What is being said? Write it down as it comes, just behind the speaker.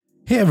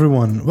Hey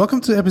everyone, welcome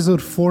to episode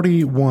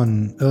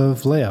 41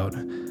 of Layout.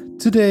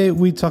 Today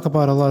we talk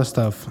about a lot of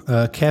stuff.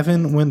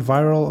 Kevin went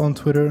viral on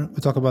Twitter.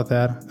 We talk about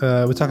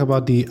that. We talk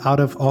about the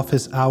out of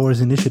office hours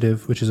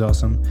initiative, which is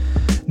awesome.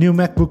 New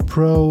MacBook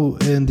Pro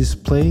and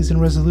displays and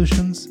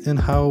resolutions and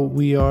how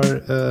we are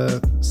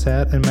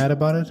sad and mad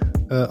about it.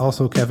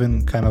 Also,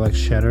 Kevin kind of like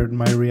shattered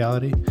my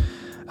reality.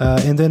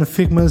 And then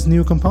Figma's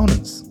new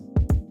components.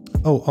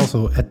 Oh,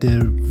 also, at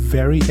the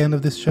very end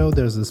of this show,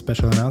 there's a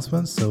special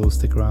announcement, so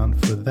stick around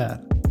for that.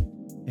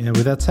 And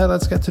with that said,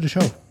 let's get to the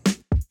show.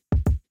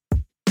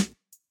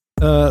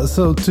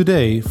 So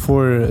today,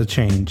 for a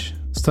change,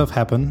 stuff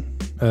happened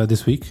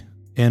this week,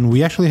 and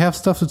we actually have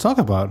stuff to talk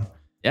about.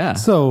 Yeah.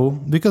 So,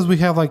 because we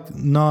have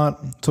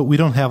we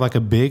don't have like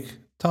a big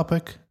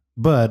topic,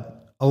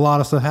 but a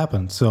lot of stuff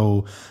happened.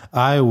 So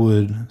I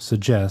would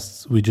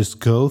suggest we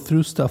just go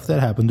through stuff that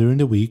happened during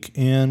the week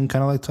and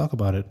kind of like talk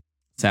about it.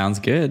 Sounds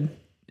good.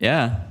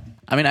 Yeah.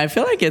 I mean, I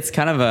feel like it's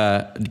kind of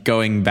a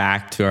going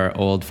back to our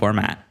old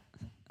format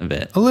a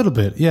bit. A little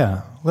bit,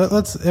 yeah.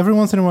 Let's every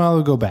once in a while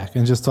we'll go back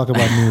and just talk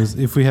about news.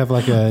 If we have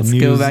like a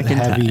news go back in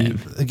heavy,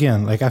 time.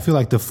 Again, like I feel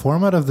like the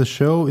format of the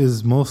show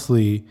is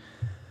mostly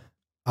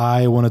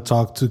I want to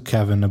talk to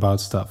Kevin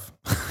about stuff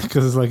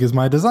because it's like it's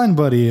my design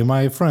buddy and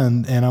my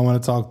friend, and I want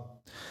to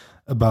talk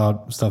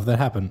about stuff that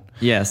happened.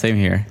 Yeah, same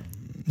here.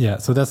 Yeah,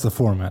 so that's the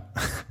format.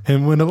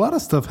 And when a lot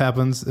of stuff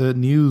happens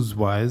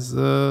news-wise,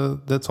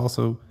 that's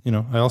also,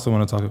 I also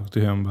want to talk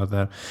to him about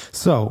that.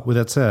 So, with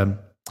that said,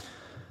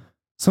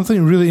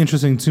 something really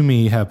interesting to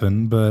me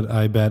happened, but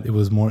I bet it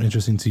was more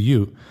interesting to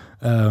you.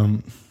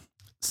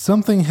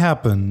 Something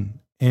happened,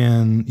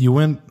 and you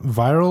went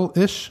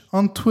viral-ish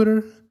on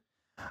Twitter.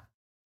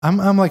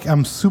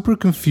 I'm super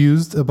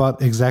confused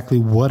about exactly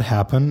what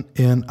happened,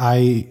 and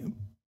I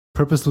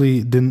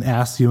purposely didn't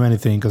ask you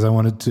anything because I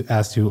wanted to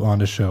ask you on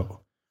the show.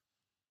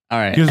 All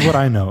right. Here's what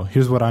I know.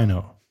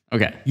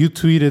 Okay. You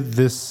tweeted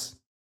this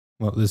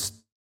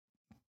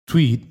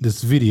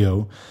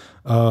video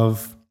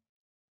of,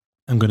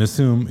 I'm going to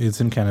assume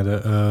it's in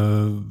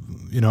Canada,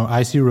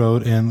 icy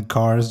road and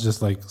cars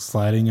just like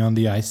sliding on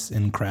the ice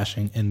and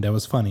crashing. And that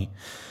was funny.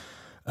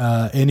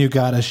 And you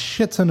got a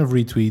shit ton of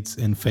retweets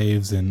and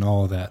faves and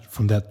all of that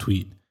from that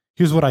tweet.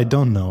 Here's what I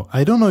don't know.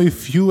 I don't know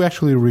if you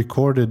actually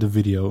recorded the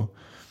video.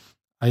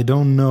 I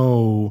don't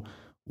know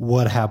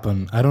what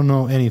happened. I don't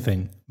know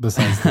anything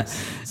besides this.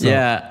 So.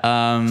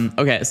 Yeah.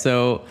 Okay.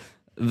 So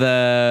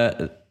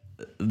the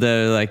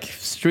like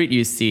street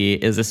you see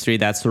is a street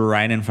that's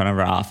right in front of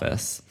our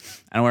office,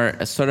 and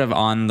we're sort of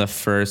on the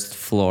first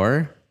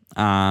floor.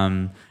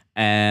 And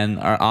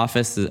our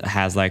office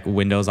has like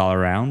windows all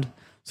around,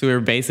 so we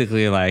were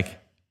basically like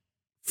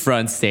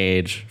front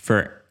stage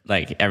for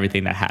like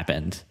everything that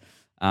happened.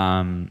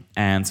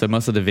 And so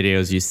most of the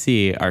videos you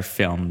see are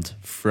filmed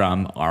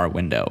from our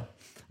window.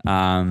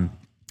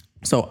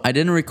 So I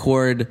didn't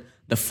record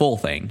the full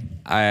thing.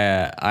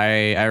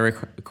 I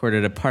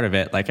recorded a part of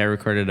it. Like I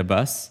recorded a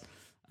bus.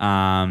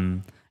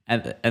 And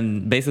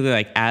basically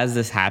like as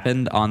this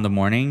happened on the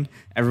morning,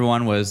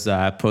 everyone was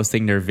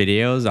posting their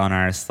videos on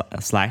our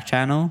Slack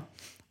channel.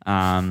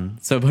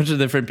 So a bunch of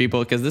different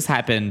people, because this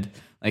happened,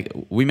 like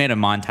we made a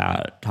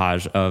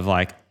montage of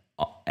like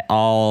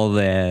all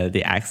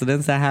the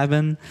accidents that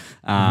happened.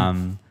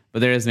 But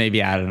there's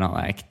maybe, I don't know,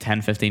 like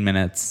 10, 15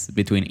 minutes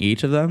between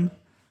each of them.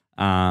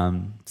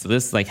 So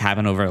this like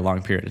happened over a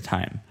long period of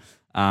time.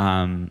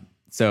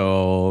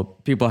 So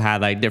people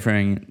had like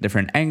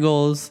different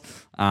angles,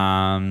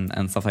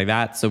 and stuff like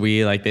that. So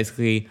we like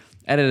basically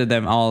edited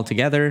them all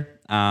together,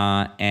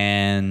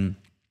 and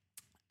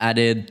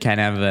added kind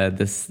of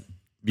this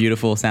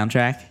beautiful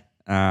soundtrack.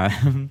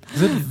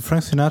 Is it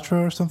Frank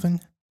Sinatra or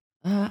something?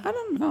 I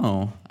don't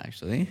know,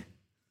 actually.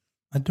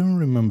 I don't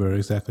remember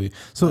exactly.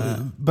 So,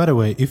 by the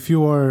way, if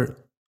you are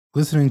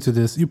listening to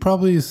this, you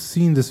probably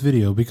seen this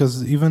video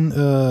because even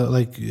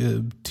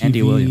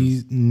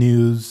TV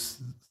news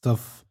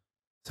stuff.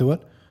 Say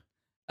what?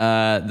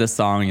 The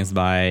song is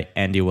by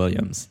Andy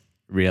Williams.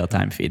 Real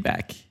time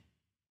feedback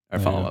or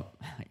follow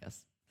up, I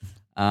guess.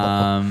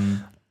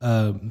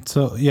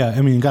 So yeah,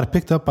 I mean, it got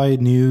picked up by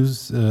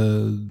news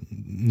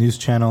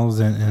channels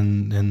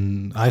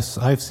and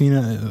I've seen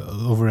it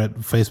over at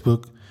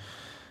Facebook,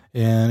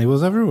 and it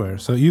was everywhere.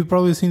 So you've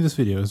probably seen this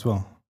video as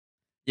well.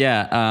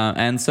 Yeah,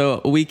 and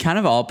so we kind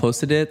of all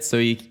posted it. So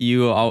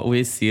you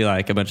always see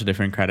like a bunch of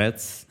different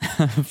credits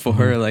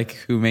for like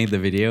who made the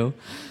video.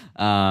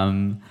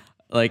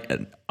 Like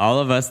all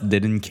of us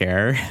didn't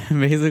care,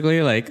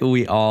 basically. Like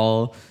we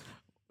all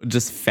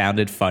just found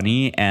it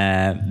funny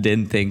and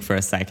didn't think for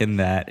a second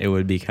that it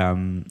would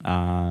become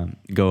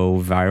go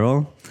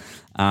viral.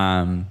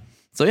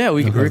 So yeah,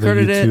 we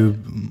recorded it.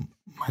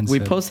 Mindset.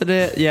 We posted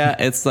it. Yeah,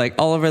 it's like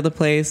all over the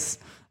place.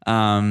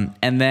 And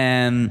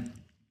then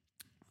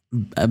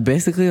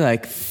basically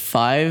like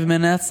 5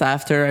 minutes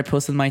after I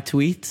posted my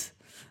tweet,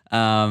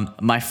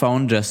 my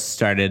phone just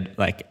started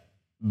like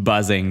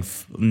buzzing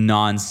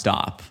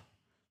nonstop.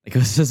 Like it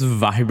was just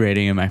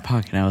vibrating in my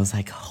pocket. And I was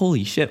like,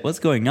 holy shit, what's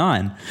going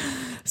on?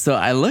 So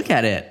I look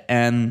at it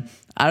and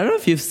I don't know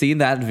if you've seen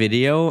that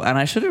video, and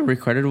I should have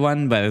recorded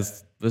one, but it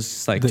was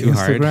just like The too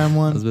hard. Instagram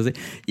one? I was busy.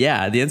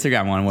 Yeah, the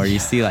Instagram one where you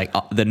see like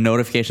the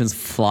notifications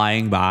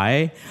flying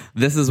by.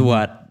 This is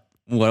what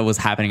was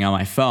happening on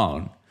my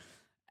phone,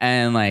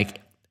 and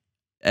like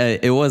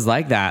it was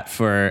like that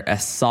for a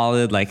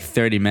solid like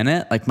 30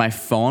 minutes. Like my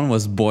phone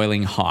was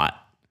boiling hot.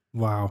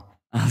 Wow.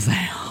 I was like,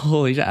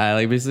 holy shit. I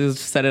like basically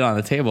just set it on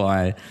the table.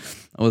 I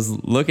was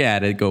looking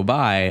at it go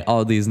by,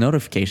 all these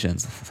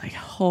notifications. I was like,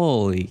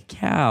 holy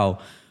cow,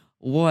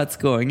 what's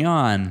going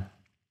on?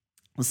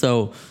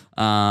 So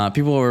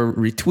people were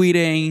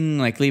retweeting,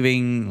 like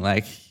leaving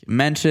like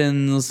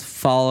mentions,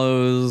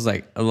 follows,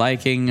 like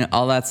liking,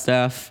 all that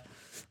stuff.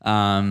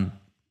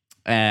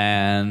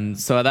 And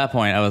so at that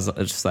point I was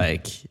just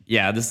like,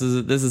 yeah, this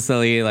is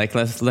silly. Like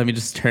let me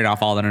just turn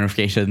off all the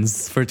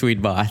notifications for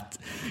Tweetbot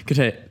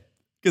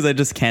because I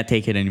just can't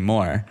take it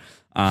anymore.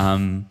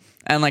 And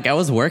like I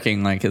was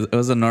working, like it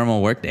was a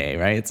normal work day,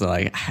 right? So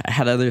like I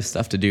had other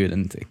stuff to do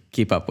than to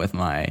keep up with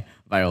my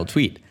viral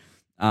tweet.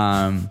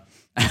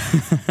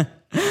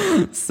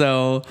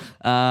 So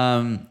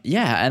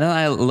yeah, and then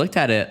I looked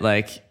at it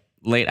like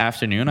late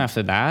afternoon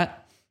after that.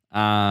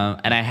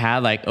 And I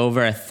had like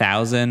over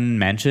 1,000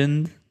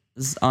 mentions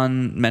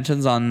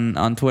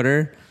on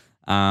Twitter.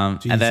 And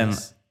then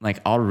like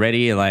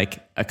already like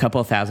a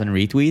couple thousand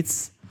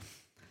retweets.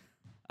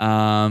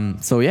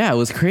 So yeah, it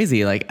was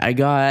crazy. Like I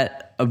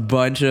got a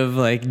bunch of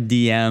like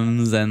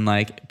DMs and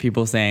like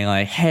people saying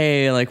like,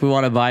 hey, like we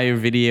want to buy your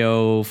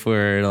video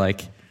for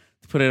like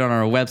put it on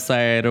our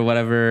website or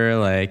whatever.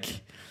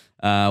 Like,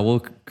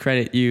 we'll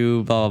credit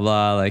you, blah, blah,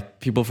 blah. Like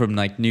people from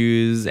like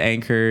news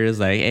anchors,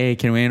 like, hey,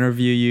 can we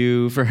interview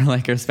you for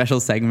like our special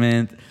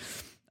segment?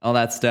 All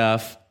that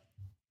stuff.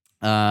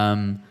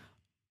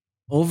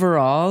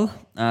 Overall,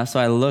 so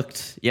I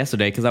looked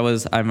yesterday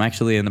because I'm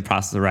actually in the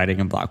process of writing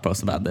a blog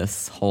post about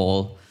this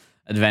whole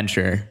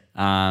adventure.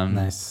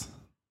 Nice.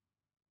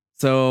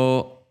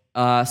 So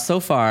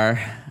far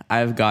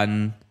I've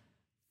gotten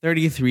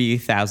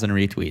 33,000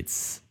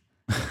 retweets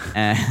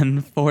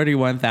and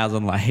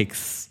 41,000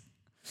 likes.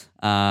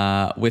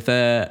 With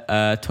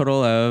a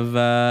total of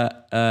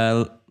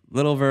a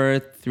little over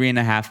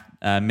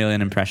 3.5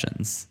 million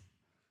impressions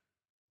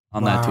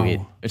on that tweet,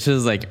 which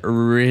is like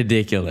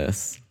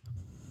ridiculous.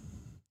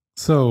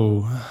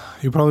 So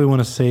you probably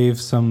want to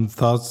save some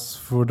thoughts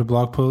for the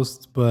blog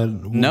post, but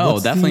no,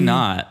 definitely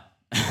not.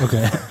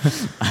 Okay.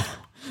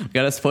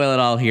 Gotta spoil it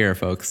all here,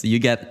 folks. You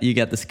get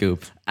the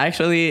scoop.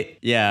 Actually,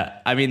 yeah.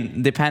 I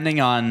mean, depending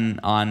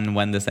on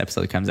when this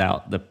episode comes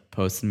out, the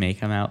post may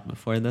come out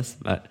before this,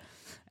 but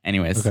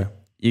anyways, okay.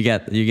 you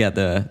get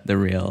the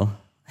real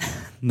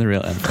the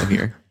real info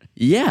here.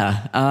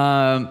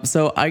 Yeah.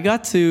 So I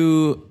got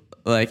to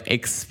like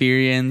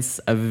experience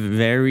a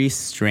very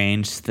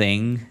strange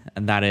thing,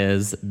 and that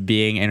is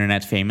being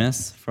internet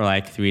famous for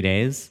like 3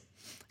 days.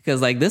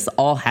 Because like this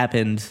all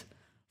happened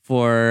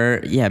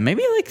for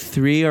maybe like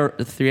 3 or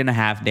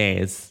 3.5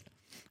 days,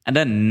 and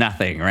then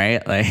nothing,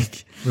 right?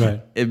 Like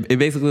right. It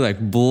basically like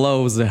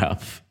blows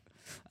up,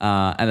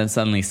 and then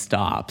suddenly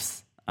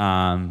stops.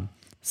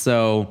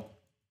 So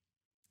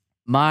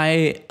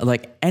my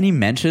like any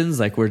mentions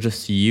like were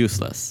just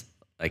useless.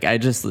 Like I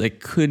just like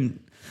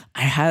couldn't.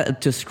 I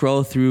had to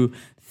scroll through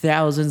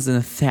thousands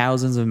and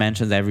thousands of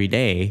mentions every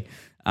day,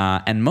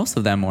 and most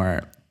of them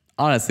were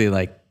honestly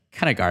like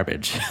kind of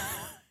garbage.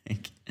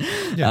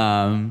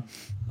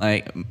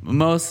 Like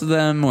most of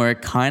them were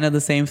kind of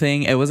the same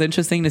thing. It was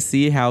interesting to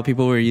see how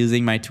people were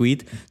using my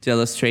tweet to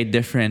illustrate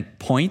different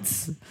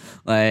points,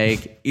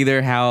 like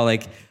either how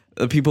like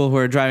the people who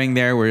are driving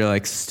there were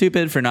like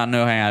stupid for not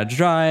knowing how to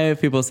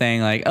drive. People saying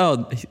like,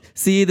 "Oh,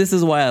 see, this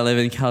is why I live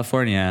in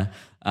California,"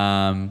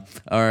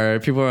 or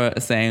people were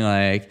saying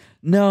like,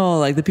 "No,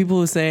 like the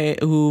people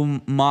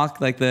who mock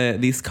like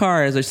these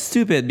cars are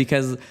stupid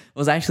because it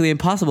was actually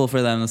impossible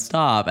for them to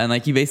stop." And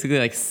like you basically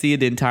like see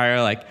the entire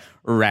like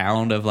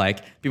round of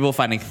like people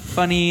finding it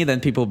funny, then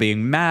people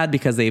being mad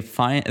because they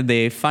find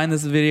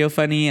this video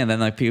funny, and then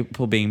like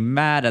people being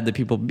mad at the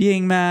people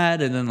being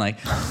mad, and then like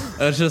it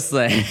was just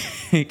like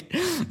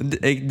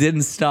it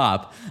didn't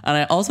stop. And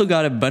I also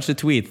got a bunch of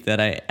tweets that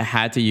I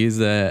had to use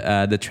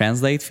the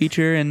translate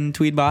feature in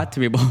Tweetbot to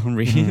be able to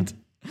read.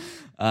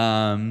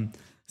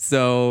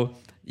 So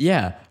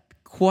yeah,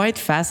 quite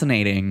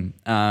fascinating.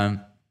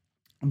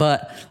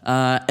 But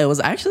it was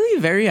actually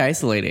very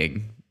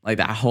isolating, like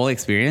that whole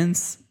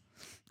experience.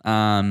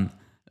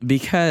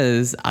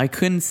 Because I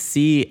couldn't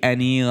see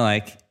any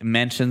like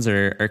mentions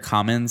or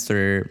comments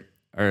or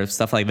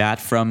stuff like that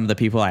from the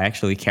people I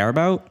actually care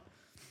about.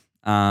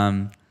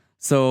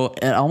 So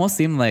it almost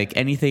seemed like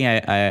anything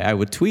I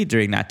would tweet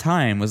during that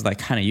time was like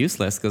kind of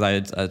useless because I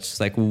just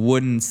like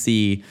wouldn't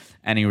see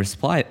any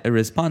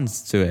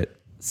response to it.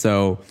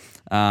 So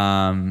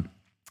yeah,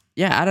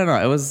 I don't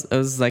know. It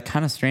was like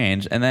kind of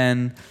strange. And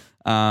then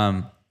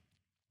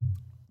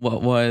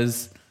what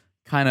was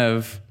kind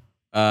of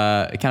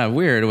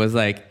weird was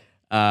like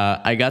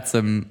I got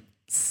some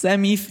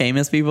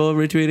semi-famous people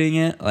retweeting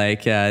it,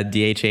 like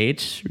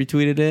DHH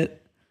retweeted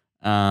it.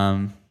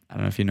 I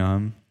don't know if you know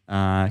him.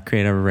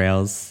 creator of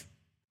Rails.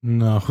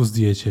 No, who's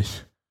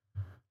DHH?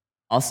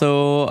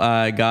 Also,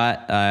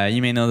 got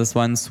you may know this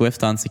one,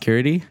 Swift on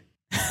Security,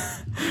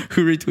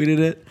 who retweeted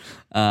it.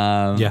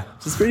 Yeah,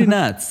 it's pretty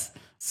nuts.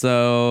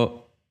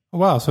 So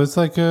wow, so it's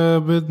like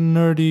a bit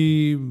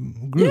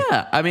nerdy group.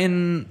 Yeah, I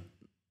mean,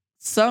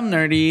 some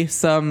nerdy,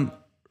 some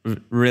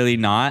really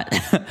not.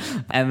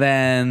 And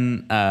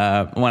then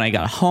when I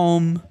got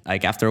home,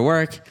 like after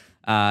work,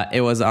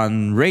 it was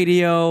on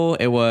radio,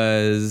 it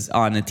was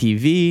on the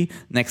TV.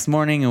 Next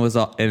morning, it was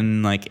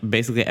in like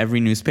basically every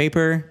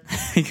newspaper.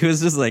 It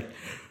was just like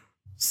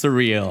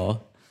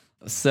surreal.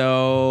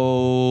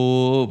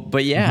 So,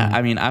 but yeah,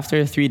 I mean,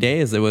 after 3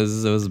 days, it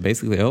was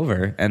basically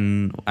over,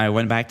 and I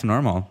went back to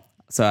normal.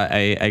 So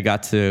I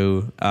got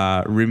to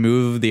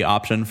remove the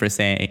option for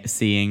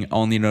seeing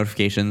only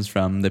notifications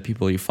from the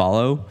people you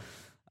follow,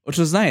 which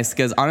was nice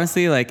because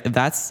honestly, like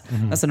that's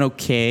an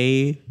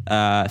okay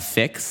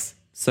fix.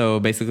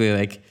 So basically,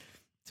 like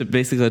to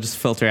basically just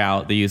filter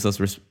out the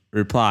useless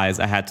replies,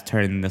 I had to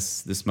turn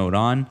this mode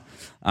on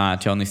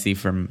to only see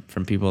from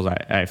people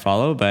that I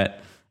follow.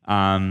 But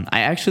I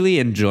actually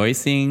enjoy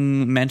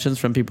seeing mentions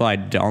from people I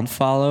don't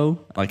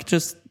follow. Like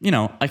just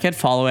I can't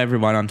follow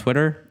everyone on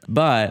Twitter,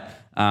 but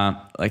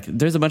like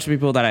there's a bunch of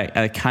people that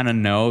I kind of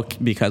know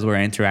because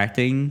we're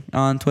interacting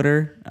on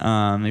Twitter,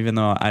 even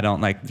though I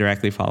don't like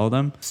directly follow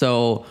them.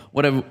 So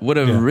what I would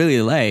have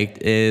really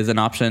liked is an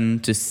option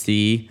to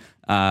see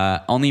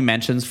only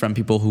mentions from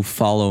people who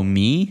follow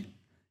me,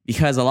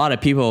 because a lot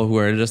of people who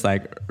are just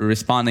like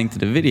responding to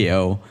the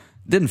video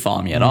didn't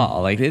follow me at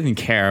all. Like they didn't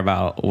care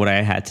about what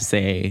I had to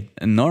say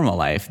in normal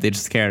life. They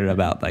just cared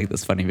about like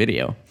this funny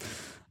video.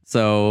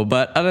 So,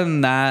 but other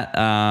than that,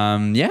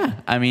 yeah,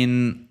 I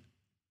mean,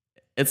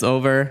 it's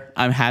over.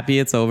 I'm happy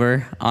it's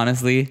over,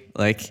 honestly.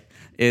 Like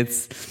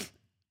it's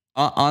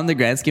on the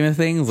grand scheme of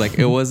things, like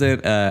it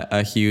wasn't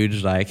a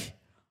huge like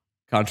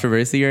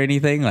controversy or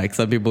anything. Like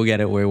some people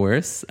get it way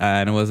worse,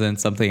 and it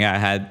wasn't something I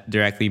had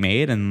directly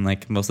made, and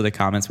like most of the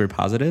comments were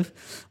positive.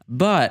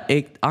 But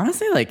it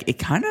honestly, like it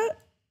kind of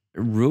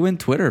ruined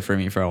Twitter for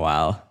me for a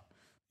while.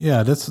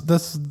 Yeah,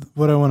 that's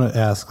what I want to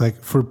ask.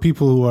 Like for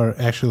people who are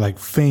actually like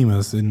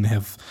famous and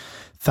have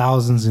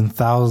thousands and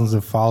thousands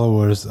of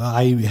followers,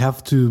 I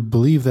have to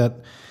believe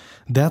that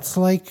that's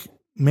like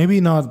maybe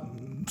not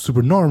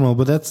super normal,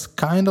 but that's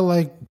kind of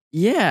like,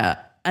 yeah.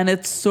 And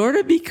it sort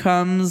of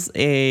becomes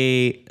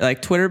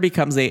Twitter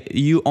becomes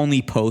you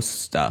only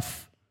post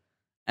stuff,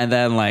 and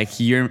then like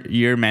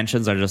your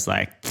mentions are just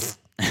like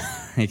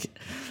like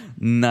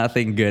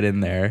nothing good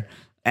in there.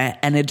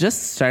 And it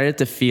just started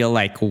to feel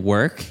like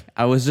work.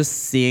 I was just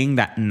seeing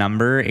that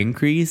number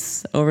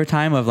increase over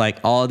time of like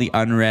all the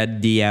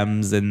unread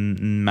DMs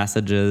and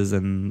messages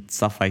and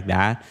stuff like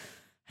that.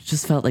 It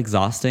just felt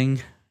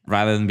exhausting,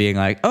 rather than being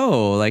like,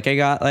 oh, like I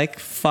got like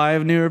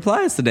 5 new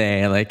replies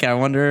today. Like I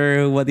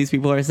wonder what these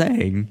people are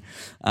saying,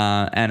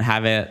 and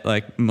have it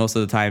like most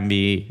of the time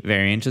be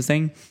very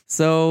interesting.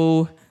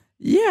 So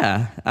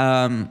yeah,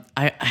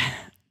 I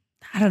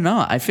don't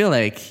know. I feel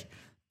like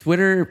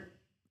Twitter,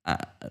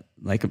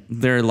 like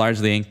they're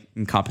largely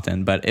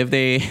incompetent, but if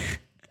they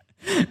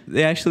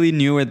actually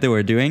knew what they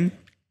were doing,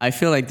 I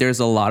feel like there's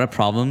a lot of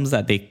problems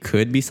that they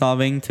could be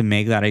solving to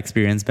make that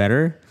experience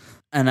better.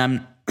 And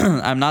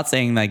I'm not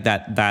saying like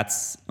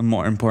that's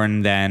more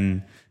important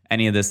than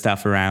any of this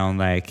stuff around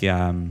like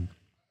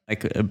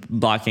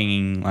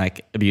blocking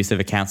like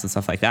abusive accounts and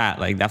stuff like that.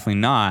 Like definitely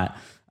not.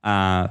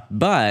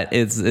 But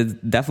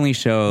it definitely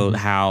showed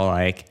how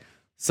like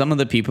some of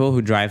the people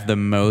who drive the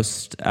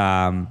most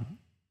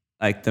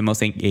like the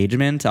most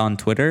engagement on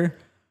Twitter,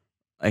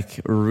 like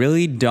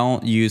really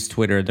don't use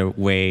Twitter the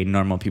way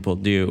normal people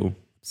do.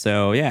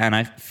 So yeah, and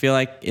I feel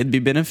like it'd be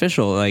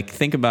beneficial. Like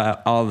think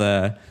about all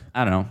the,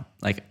 I don't know,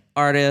 like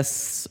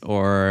artists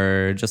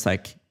or just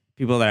like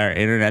people that are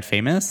internet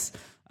famous.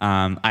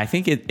 I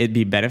think it'd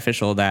be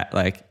beneficial that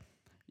like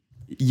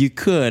you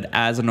could,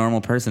 as a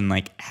normal person,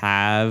 like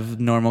have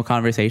normal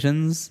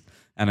conversations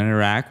and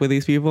interact with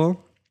these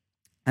people.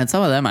 And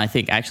some of them I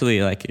think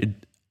actually like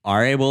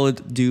are able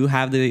to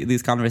have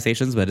these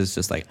conversations, but it's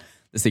just like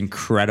this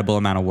incredible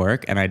amount of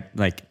work. And I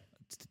like,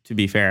 to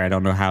be fair, I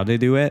don't know how they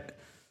do it,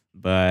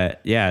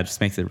 but yeah, it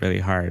just makes it really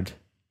hard.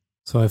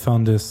 So I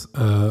found this,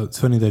 it's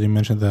funny that you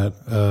mentioned that.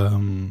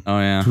 Oh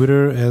yeah.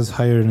 Twitter has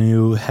hired a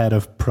new head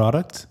of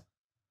product,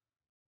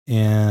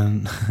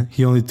 and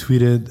he only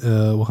tweeted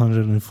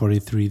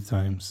 143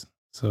 times.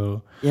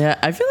 So yeah,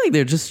 I feel like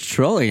they're just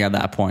trolling at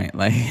that point.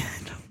 Like,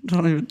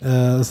 don't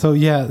even. So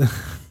yeah.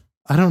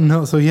 I don't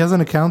know. So he has an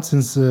account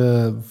since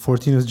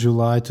 14th of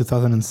July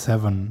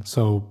 2007.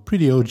 So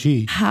pretty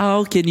OG.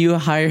 How can you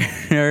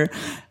hire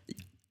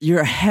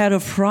your head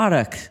of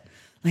product?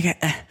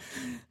 Like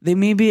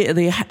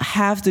they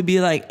have to be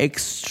like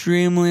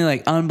extremely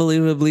like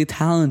unbelievably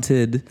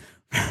talented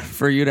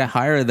for you to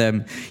hire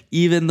them,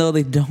 even though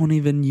they don't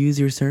even use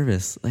your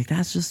service. Like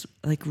that's just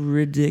like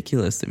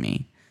ridiculous to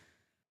me.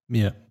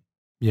 Yeah.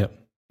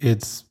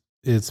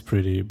 It's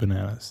pretty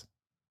bananas.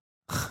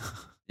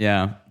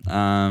 Yeah.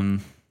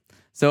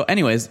 So,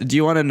 anyways, do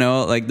you want to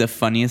know like the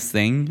funniest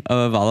thing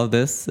of all of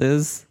this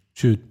is?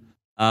 Shoot.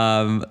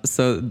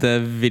 So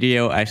the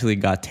video actually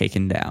got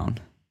taken down.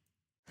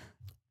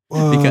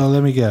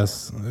 Let me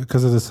guess.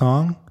 Because of the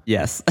song?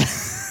 Yes.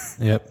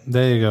 Yep.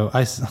 There you go.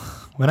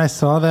 When I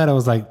saw that, I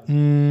was like,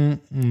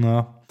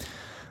 no,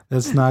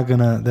 that's not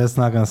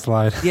gonna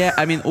slide. Yeah,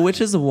 I mean,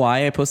 which is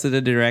why I posted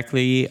it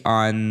directly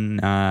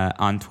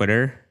on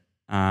Twitter,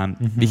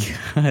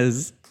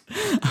 because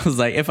I was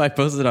like, if I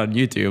post it on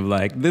YouTube,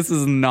 like this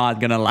is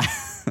not gonna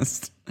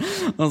last.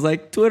 I was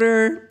like,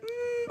 Twitter,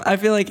 I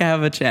feel like I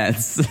have a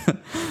chance.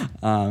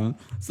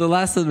 So it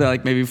lasted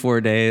like maybe 4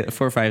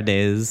 or 5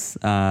 days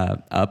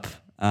up.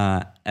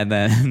 And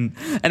then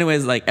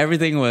anyways, like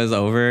everything was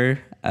over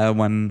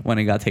when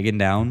it got taken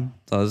down.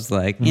 So I was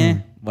like,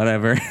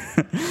 whatever.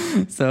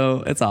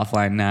 So it's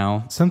offline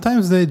now.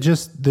 Sometimes they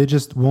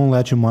just won't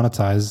let you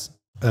monetize,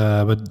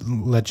 but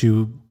let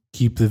you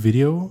keep the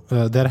video.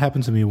 That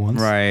happened to me once.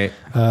 Right.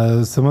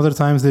 Some other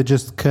times they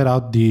just cut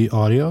out the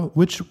audio,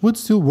 which would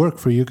still work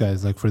for you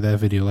guys, like for that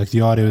video. Like the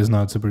audio is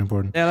not super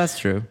important. Yeah, that's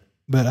true.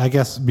 But I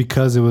guess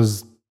because it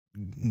was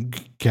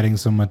getting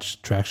so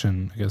much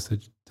traction, I guess they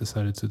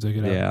decided to take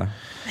it out. Yeah.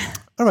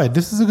 All right,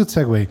 this is a good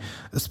segue.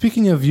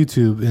 Speaking of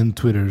YouTube and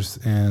Twitters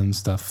and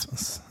stuff,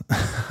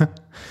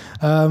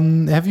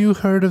 have you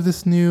heard of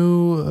this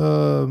new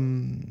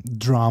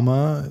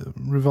drama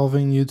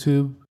revolving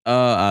YouTube?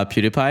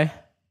 PewDiePie?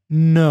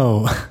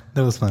 No,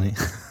 that was funny.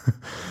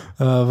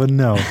 But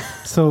no.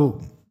 So,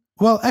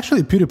 well,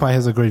 actually, PewDiePie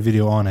has a great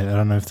video on it. I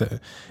don't know if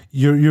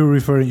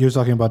you're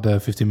talking about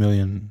the 50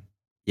 million.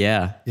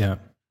 Yeah. Yeah.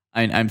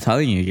 I'm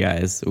telling you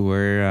guys,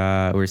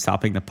 we're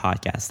stopping the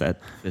podcast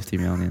at 50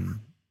 million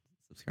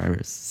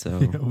subscribers. So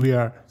we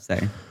are.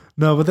 Saying.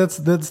 No, but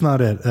that's not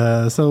it.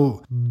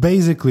 So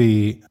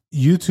basically,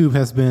 YouTube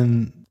has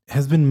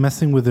been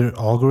messing with their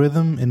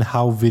algorithm and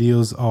how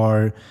videos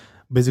are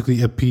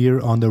basically appear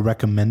on the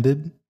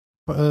recommended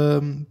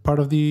part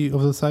of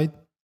the site.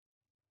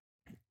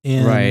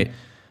 And, right.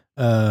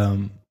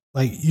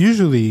 Like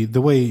usually,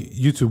 the way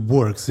YouTube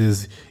works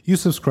is you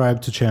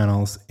subscribe to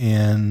channels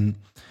and.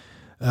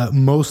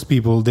 Most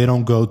people, they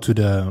don't go to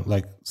the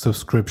like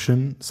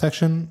subscription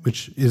section,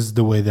 which is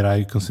the way that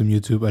I consume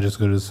YouTube. I just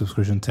go to the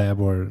subscription tab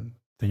or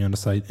thing on the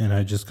site and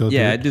I just go to it.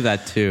 Yeah, I do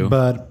that too.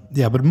 But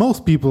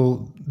most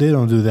people, they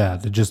don't do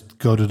that. They just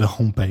go to the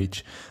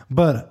homepage.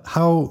 But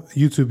how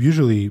YouTube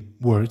usually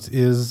works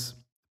is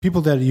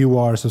people that you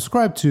are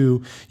subscribed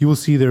to, you will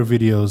see their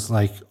videos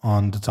like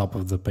on the top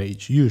of the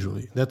page.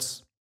 Usually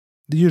that's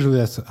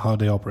how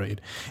they operate.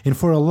 And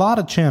for a lot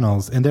of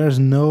channels, and there's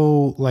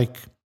no like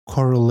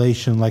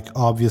correlation, like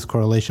obvious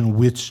correlation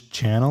which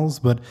channels,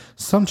 but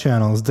some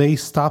channels, they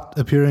stopped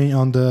appearing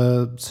on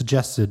the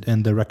suggested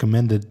and the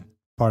recommended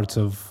parts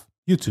of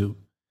YouTube,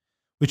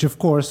 which of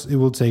course it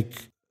will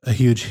take a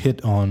huge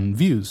hit on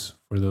views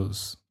for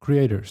those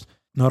creators.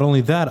 Not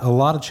only that, a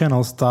lot of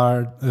channels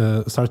start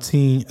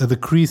seeing a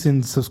decrease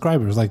in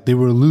subscribers, like they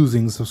were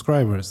losing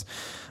subscribers,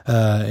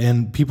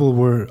 and people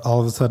were all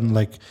of a sudden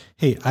like,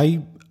 hey,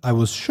 I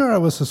was sure I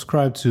was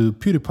subscribed to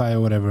PewDiePie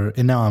or whatever,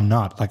 and now I'm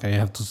not. Like I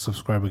have to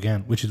subscribe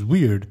again, which is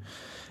weird.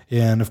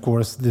 And of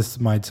course, this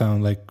might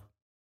sound like,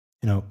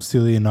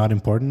 silly and not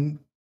important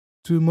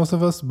to most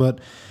of us. But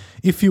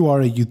if you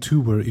are a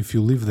YouTuber, if you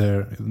live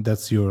there,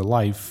 that's your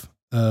life.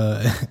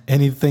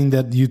 Anything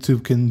that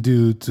YouTube can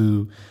do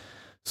to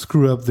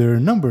screw up their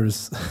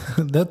numbers,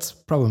 that's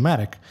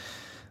problematic.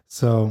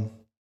 So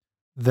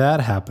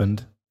that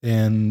happened.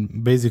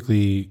 And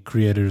basically,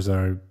 creators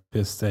are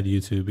pissed at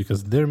YouTube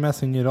because they're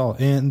messing it all,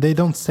 and they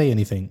don't say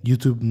anything.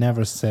 YouTube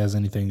never says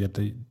anything that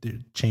they're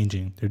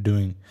changing, they're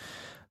doing.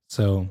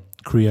 So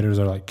creators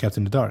are like kept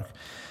in the dark.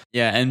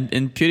 Yeah, and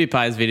in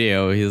PewDiePie's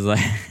video, he's like,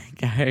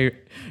 I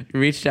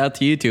reached out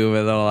to YouTube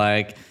and they're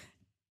like,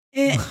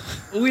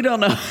 we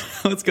don't know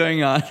what's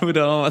going on. We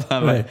don't know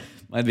what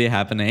might be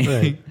happening.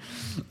 Right.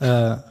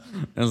 I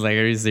was like,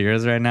 are you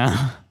serious right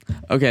now?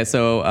 Okay,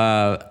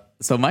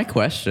 so my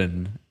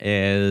question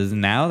is,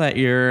 now that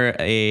you're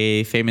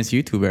a famous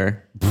YouTuber,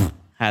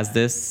 has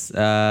this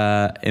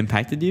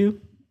impacted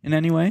you in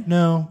any way?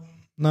 No,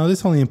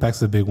 this only impacts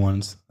the big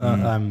ones.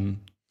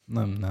 I'm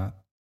not.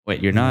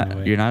 Wait, you're not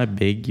a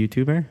big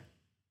YouTuber?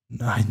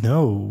 I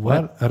know.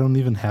 What? I don't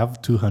even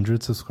have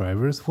 200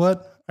 subscribers.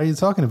 What are you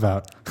talking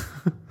about?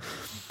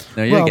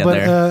 No, you'll get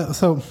there.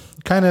 So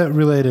kind of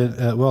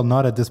related. Well,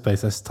 not at this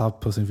pace. I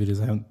stopped posting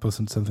videos. I haven't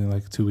posted something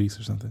like 2 weeks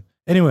or something.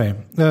 Anyway,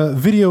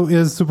 video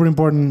is super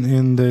important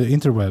in the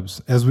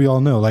interwebs, as we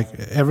all know. Like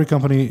every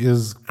company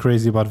is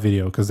crazy about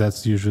video because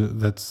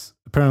that's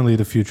apparently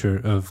the future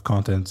of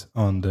content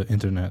on the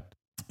internet.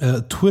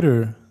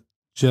 Twitter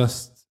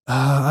just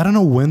I don't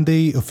know when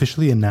they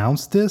officially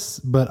announced this,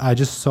 but I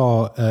just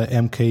saw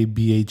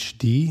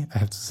MKBHD. I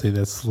have to say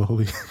that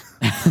slowly.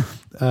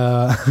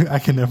 I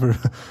can never.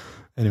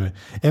 Anyway,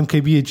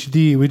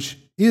 MKBHD, which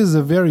is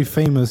a very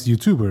famous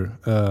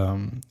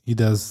YouTuber. He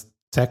does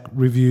tech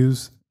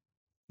reviews.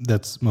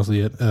 That's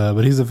mostly it.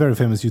 But he's a very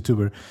famous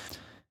YouTuber.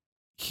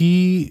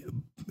 He's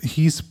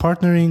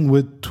partnering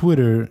with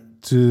Twitter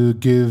to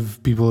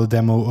give people a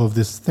demo of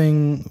this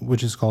thing,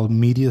 which is called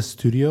Media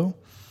Studio.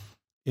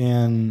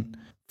 And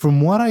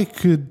from what I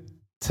could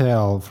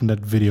tell from that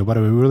video, by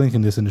the way, we're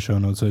linking this in the show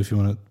notes. So if you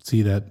want to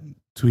see that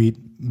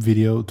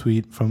video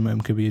tweet from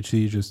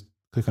MKBHD, just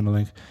click on the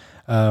link.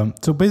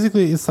 So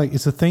basically, it's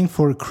a thing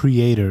for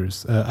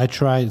creators. I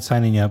tried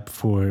signing up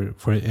for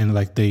it, and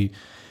like they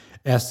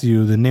ask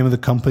you the name of the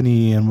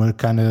company and what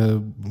kind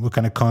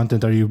of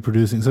content are you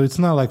producing. So it's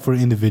not like for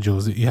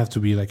individuals. You have to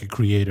be like a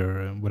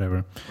creator or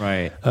whatever.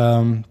 Right.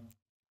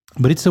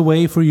 But it's a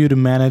way for you to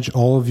manage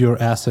all of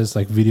your assets,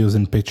 like videos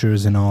and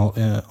pictures and all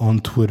on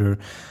Twitter.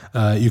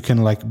 You can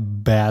like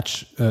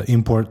batch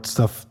import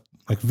stuff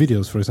like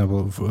videos, for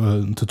example,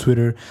 to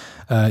Twitter.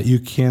 You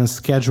can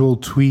schedule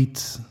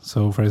tweets.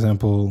 So, for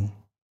example,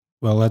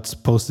 well, let's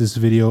post this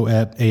video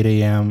at 8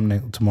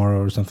 a.m.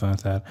 tomorrow or something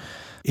like that.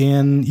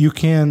 And you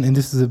can, and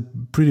this is a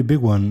pretty big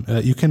one,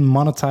 you can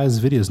monetize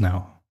videos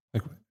now,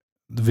 like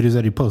the videos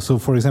that you post. So,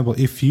 for example,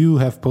 if you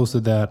have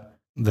posted that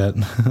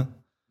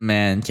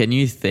Man, can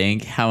you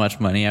think how much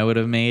money I would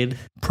have made?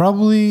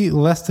 Probably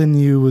less than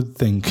you would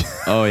think.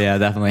 Oh yeah,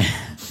 definitely.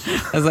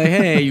 I was like,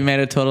 hey, you made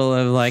a total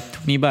of like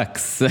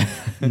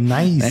 $20.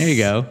 Nice. There you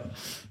go.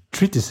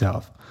 Treat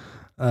yourself.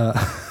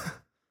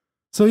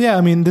 So yeah,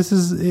 I mean,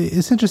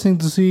 it's interesting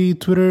to see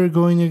Twitter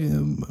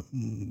going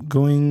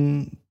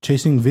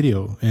chasing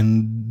video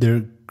and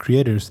their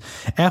creators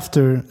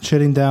after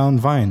shutting down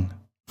Vine.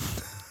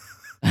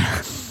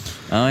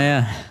 Oh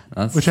yeah.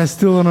 Which I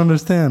still don't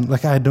understand.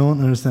 Like, I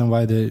don't understand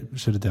why they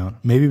shut it down.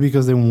 Maybe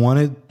because they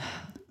wanted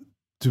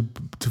to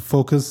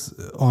focus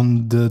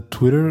on the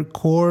Twitter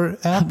core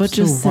app. But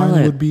just sell Vine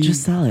it. would be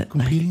Just sell it.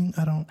 Competing.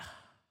 I don't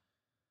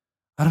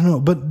know.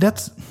 But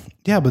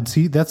but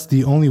see, that's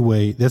the only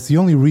way. That's the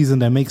only reason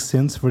that makes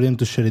sense for them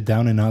to shut it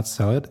down and not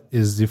sell it,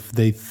 is if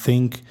they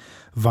think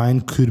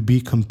Vine could be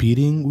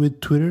competing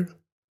with Twitter.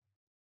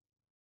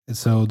 And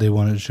so they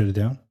wanted to shut it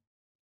down.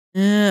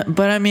 Yeah,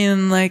 but I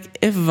mean, like,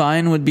 if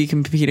Vine would be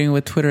competing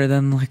with Twitter,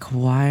 then like,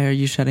 why are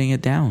you shutting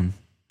it down?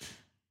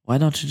 Why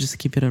don't you just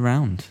keep it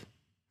around?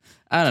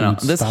 I don't know.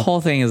 This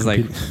whole thing is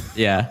competing. Like,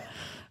 yeah,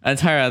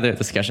 entire other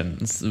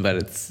discussions, but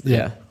it's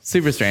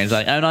super strange.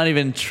 Like, I'm not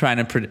even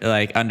trying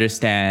to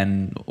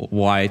understand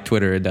why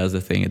Twitter does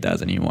the thing it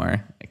does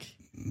anymore. Like,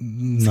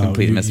 it's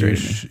complete mystery.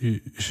 You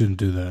shouldn't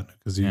do that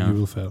because you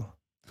will fail.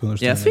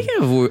 Yeah. Speaking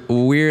of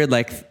weird,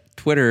 like,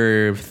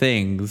 Twitter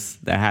things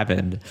that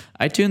happened,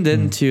 I tuned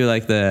into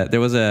like there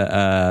was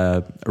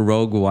a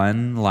Rogue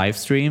One live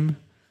stream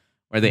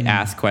where they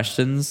asked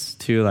questions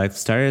to like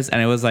stars,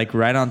 and it was like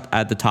right on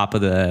at the top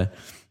of the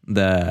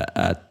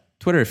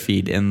Twitter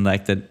feed in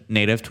like the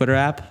native Twitter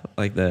app,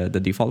 like the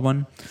default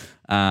one.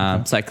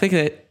 So I clicked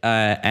it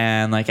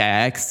and like I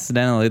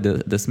accidentally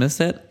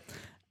dismissed it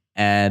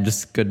and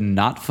just could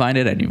not find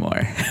it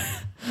anymore.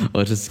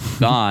 Which is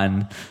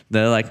gone.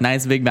 The like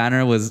nice big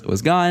banner was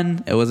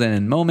gone. It wasn't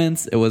in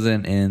moments. It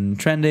wasn't in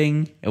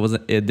trending.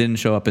 It didn't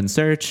show up in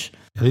search.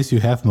 At least you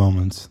have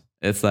moments.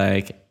 It's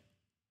like,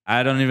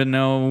 I don't even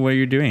know what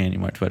you're doing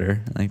anymore,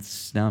 Twitter. Like,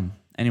 it's dumb.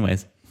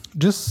 Anyways.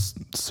 Just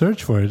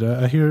search for it.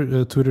 I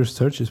hear Twitter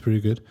search is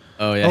pretty good.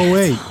 Oh yeah. Oh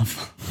wait.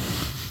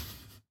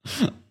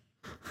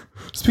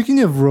 Speaking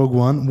of Rogue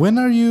One, when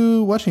are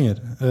you watching it?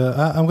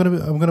 I'm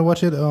gonna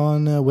watch it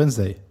on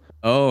Wednesday.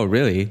 Oh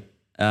really?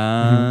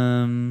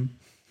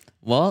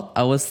 Well,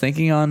 I was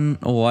thinking on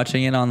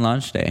watching it on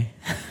launch day,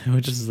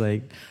 which is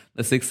like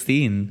the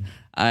 16th.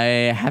 I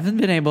haven't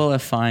been able to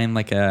find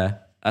like a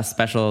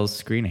special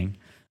screening.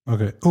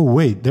 Okay. Oh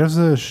wait, there's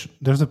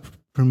a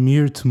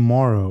premiere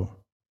tomorrow.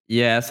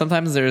 Yeah,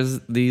 sometimes there's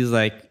these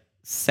like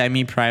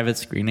semi-private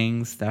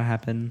screenings that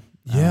happen.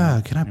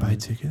 Yeah, can I buy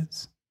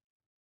tickets?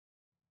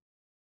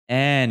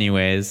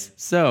 Anyways,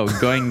 so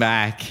going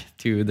back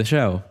to the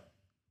show.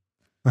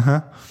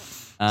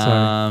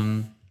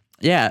 Sorry.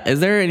 Yeah, is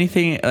there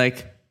anything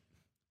like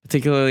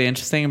particularly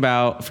interesting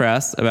about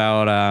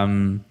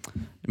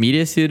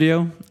Media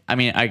Studio? I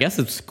mean, I guess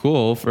it's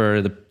cool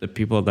for the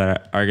people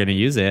that are going to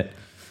use it,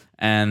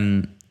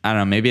 and I don't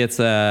know, maybe it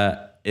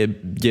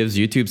gives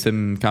YouTube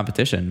some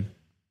competition.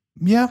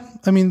 Yeah,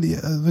 I mean,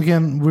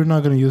 again, we're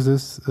not going to use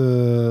this.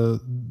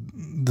 The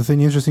thing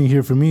interesting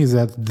here for me is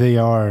that they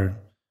are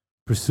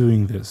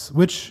pursuing this,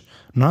 which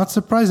not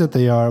surprised that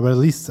they are, but at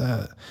least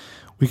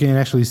we can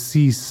actually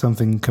see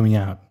something coming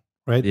out,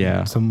 right?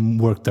 Yeah, some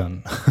work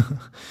done,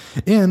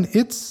 and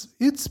it's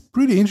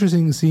pretty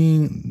interesting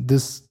seeing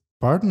this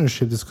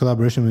partnership, this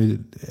collaboration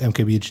with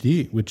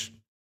MKBHD, which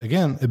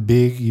again, a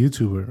big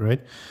YouTuber, right?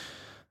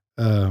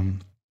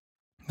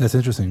 That's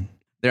interesting.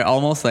 They're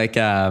almost like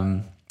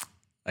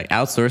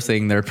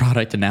outsourcing their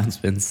product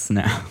announcements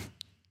now.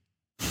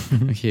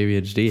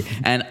 MKBHD,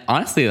 and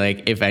honestly,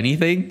 like if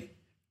anything,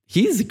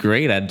 he's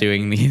great at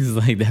doing these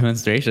like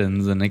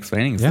demonstrations and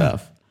explaining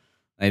stuff.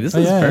 Like this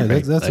is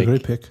perfect. That's a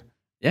great pick.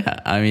 Yeah,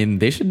 I mean,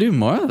 they should do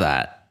more of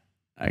that.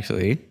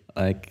 Actually,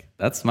 like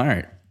that's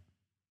smart.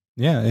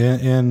 Yeah,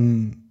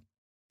 and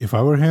if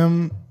I were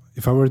them,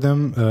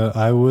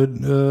 I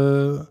would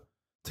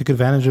take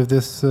advantage of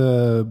this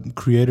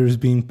creators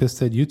being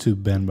pissed at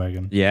YouTube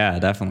bandwagon. Yeah,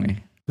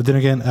 definitely. But then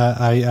again,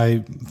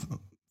 I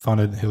found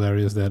it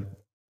hilarious that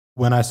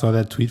when I saw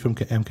that tweet from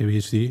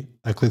MKBHD,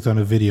 I clicked on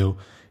a video.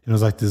 It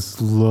was like this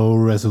low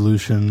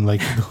resolution,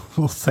 like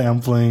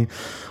sampling,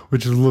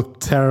 which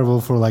looked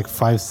terrible for like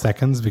 5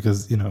 seconds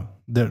because, you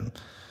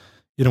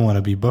don't want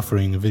to be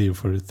buffering a video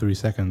for 3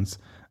 seconds.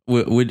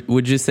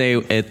 Would you say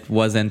it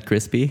wasn't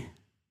crispy?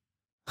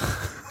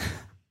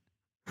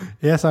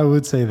 Yes, I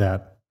would say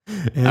that.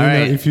 And All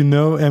right. if you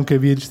know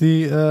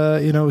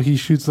MKBHD, he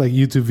shoots like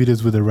YouTube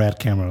videos with a red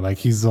camera. Like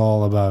he's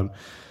all about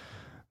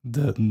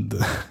the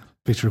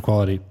picture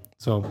quality.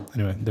 So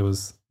anyway, that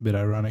was a bit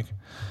ironic.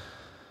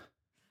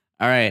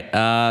 All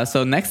right.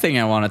 So next thing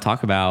I want to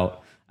talk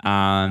about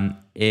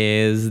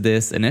is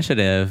this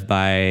initiative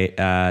by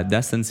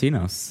Destin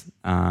Sinos.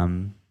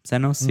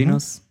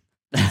 Sinos?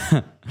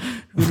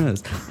 Who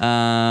knows?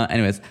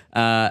 Anyways,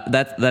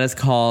 that is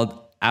called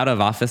Out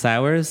of Office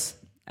Hours.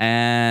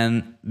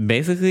 And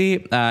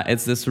basically,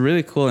 it's this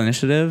really cool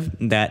initiative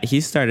that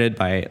he started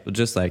by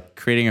just like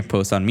creating a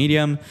post on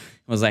Medium.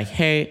 It was like,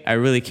 hey, I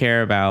really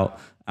care about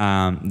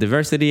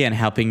diversity and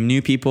helping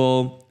new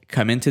people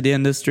come into the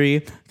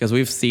industry, because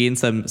we've seen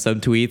some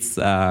tweets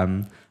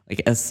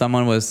like as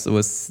someone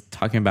was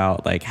talking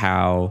about like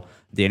how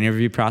the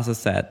interview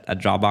process at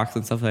Dropbox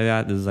and stuff like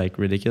that is like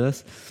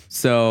ridiculous.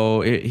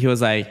 So he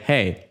was like,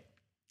 hey,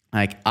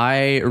 like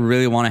I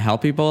really want to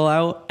help people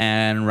out,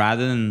 and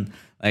rather than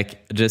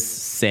like just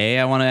say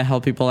I want to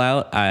help people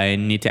out, I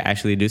need to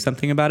actually do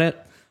something about it.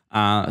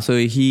 So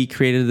he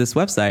created this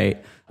website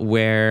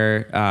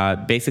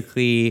where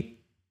basically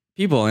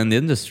people in the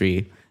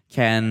industry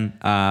can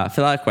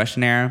fill out a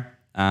questionnaire,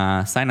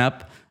 sign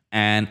up,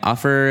 and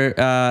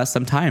offer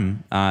some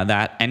time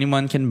that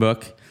anyone can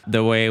book.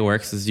 The way it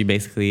works is you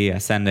basically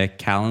send a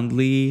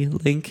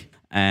Calendly link,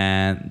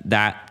 and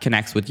that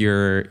connects with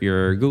your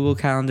Google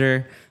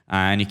Calendar,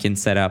 and you can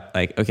set up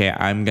like, okay,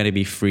 I'm going to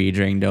be free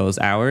during those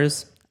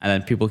hours, and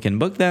then people can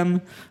book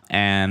them.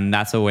 And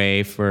that's a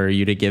way for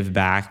you to give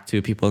back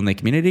to people in the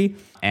community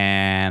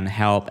and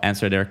help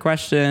answer their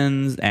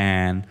questions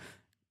and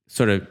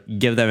sort of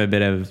give them a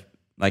bit of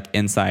like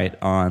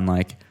insight on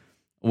like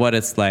what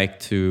it's like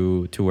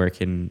to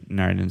work in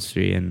our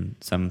industry and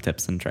some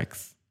tips and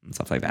tricks and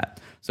stuff like that.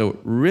 So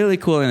really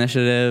cool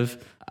initiative.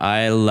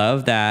 I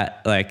love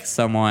that like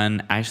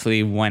someone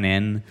actually went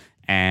in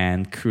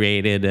and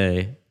created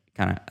a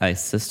kind of a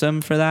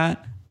system for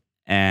that.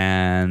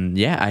 And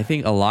yeah, I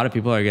think a lot of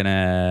people are going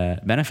to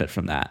benefit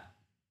from that.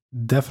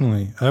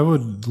 Definitely. I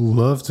would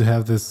love to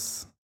have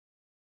this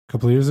a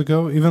couple of years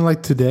ago, even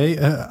like today.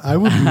 I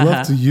would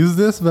love to use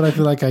this, but I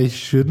feel like I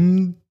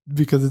shouldn't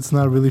because it's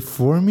not really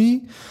for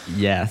me.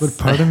 Yes. But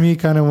part of me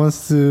kind of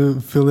wants to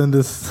fill in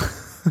this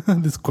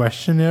this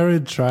questionnaire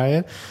and try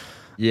it.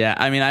 Yeah,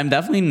 I mean, I'm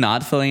definitely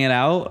not filling it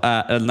out,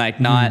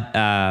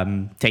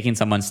 not taking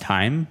someone's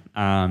time,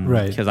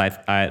 right? Because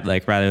I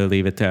like rather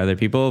leave it to other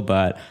people.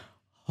 But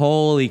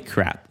holy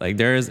crap, like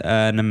there's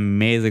an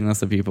amazing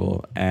list of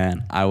people,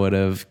 and I would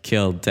have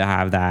killed to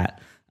have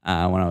that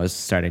when I was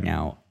starting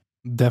out.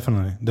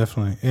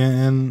 Definitely,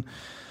 and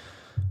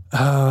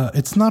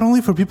it's not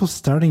only for people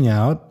starting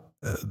out.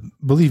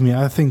 Believe me,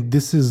 I think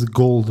this is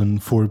golden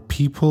for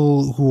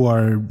people who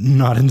are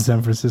not in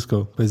San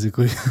Francisco,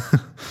 basically.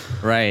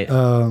 Right.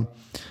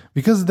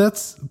 Because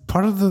that's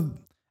part of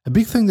a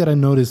big thing that I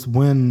noticed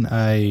when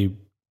I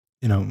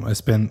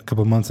spent a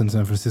couple of months in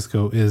San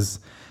Francisco is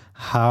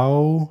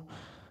how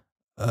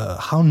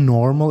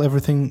normal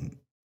everything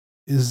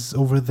is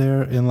over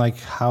there, and like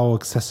how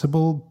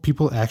accessible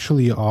people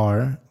actually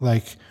are.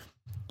 Like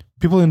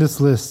people in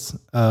this list,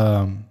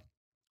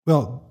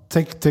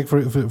 Take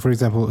for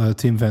example,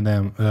 Tim Van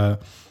Damme.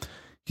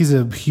 He's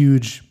a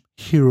huge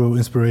hero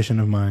inspiration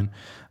of mine.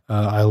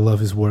 I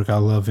love his work. I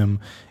love him.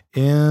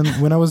 And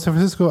when I was in San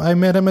Francisco, I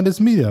met him at this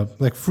meetup,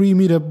 like free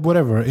meetup,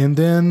 whatever. And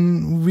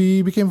then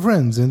we became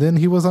friends. And then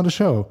he was on the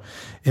show.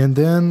 And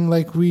then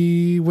like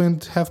we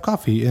went to have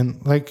coffee.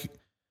 And like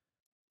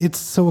it's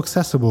so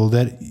accessible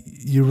that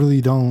you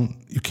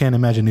can't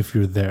imagine if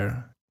you're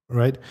there,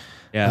 right?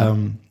 Yeah.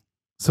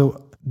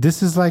 So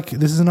this is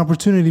an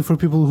opportunity for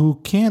people who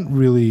can't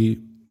really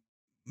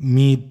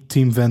meet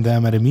Tim Van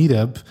Damme at a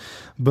meetup,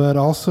 but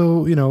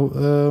also,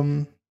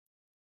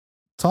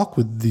 talk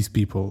with these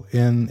people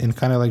and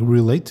kind of like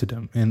relate to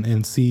them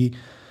and see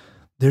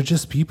they're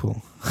just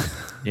people.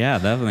 Yeah,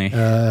 definitely.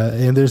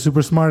 And they're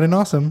super smart and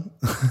awesome.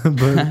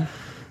 But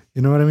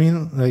you know what I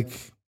mean? Like,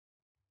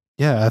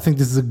 yeah, I think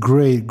this is a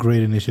great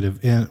initiative.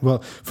 And well,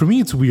 for me,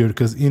 it's weird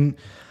because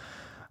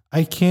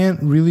I can't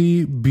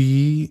really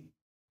be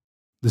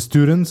the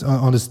students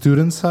on the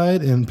student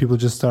side and people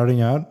just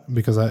starting out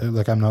because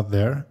I'm not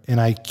there,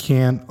 and I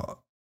can't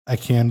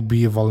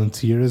be a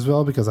volunteer as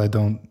well because I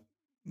don't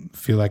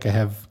feel like I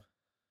have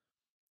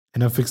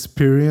enough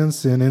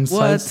experience and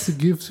insights to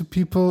give to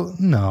people.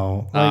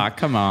 No,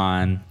 come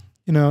on.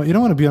 You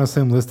don't want to be on the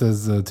same list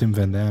as Tim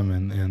Van Damme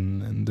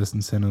and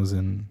Destin Sinos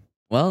and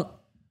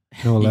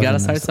you got to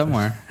start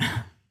somewhere.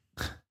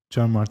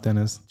 John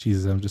Martinez.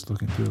 Jesus, I'm just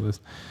looking through the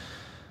list.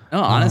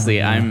 No,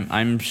 honestly,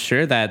 I'm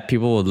sure that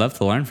people would love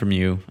to learn from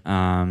you.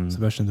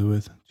 Sebastian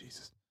DeWitt.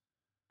 Jesus.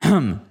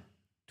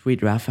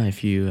 Tweet Rafa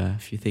if you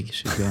think you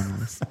should go on the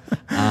list.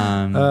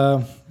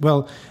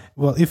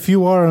 Well, if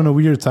you are on a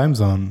weird time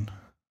zone,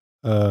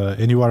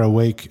 and you are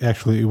awake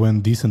actually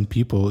when decent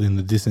people in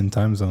the decent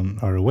time zone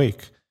are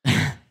awake,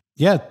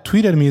 yeah,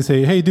 tweet at me and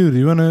say, "Hey, dude,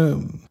 you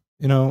wanna,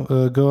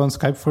 go on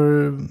Skype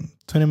for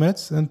 20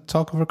 minutes and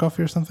talk over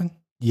coffee or something?"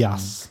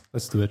 Yes,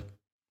 let's do it.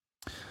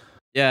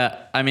 Yeah,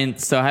 I mean,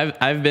 so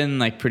I've been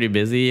like pretty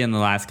busy in the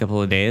last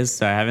couple of days,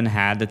 so I haven't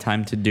had the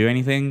time to do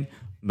anything.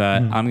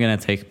 But I'm gonna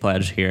take a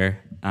pledge here.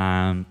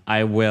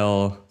 I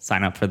will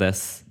sign up for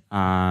this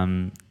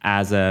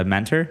as a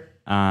mentor.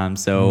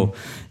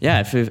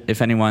 Yeah,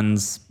 if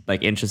anyone's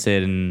like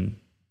interested in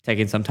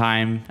taking some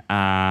time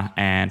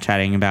and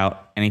chatting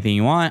about anything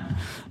you want,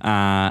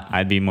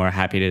 I'd be more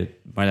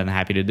than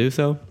happy to do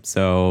so.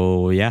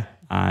 So yeah,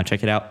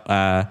 check it out.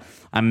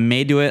 I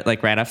may do it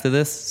like right after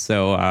this.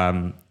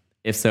 So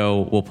if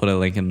so, we'll put a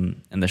link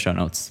in the show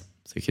notes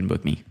so you can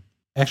book me.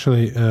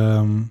 Actually,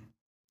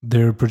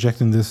 they're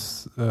projecting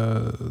this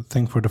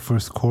thing for the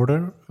first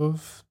quarter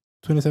of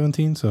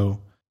 2017. So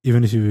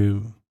even if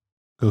you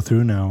go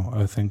through now,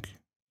 I think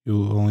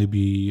you'll only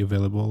be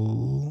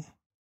available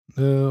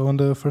on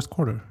the first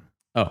quarter.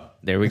 Oh,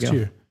 there we go.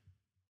 Year.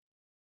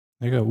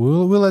 There you go.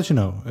 We'll let you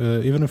know,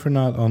 even if we're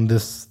not on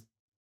this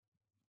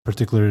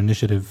particular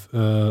initiative.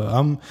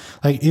 I'm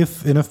like,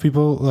 if enough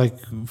people like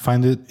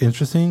find it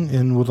interesting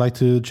and would like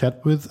to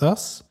chat with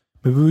us,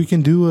 maybe we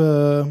can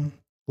do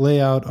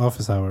layout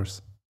office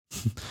hours.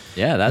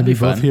 Yeah, that'd be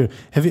fun. Here.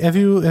 Have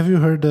you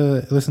heard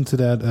listen to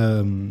that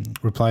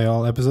Reply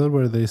All episode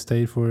where they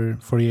stayed for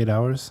 48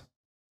 hours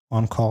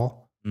on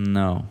call?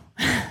 No.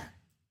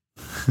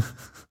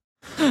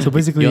 So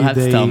basically, you'll have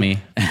to tell me.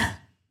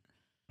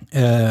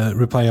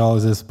 Reply All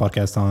is this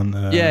podcast on.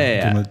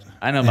 Yeah.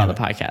 I know about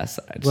the podcast.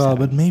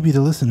 But maybe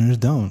the listeners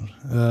don't.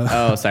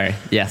 Oh, sorry.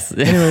 Yes.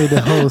 Anyway, the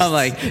host. I'm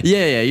like,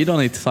 yeah. You don't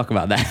need to talk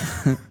about that.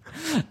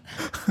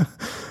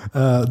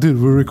 Dude,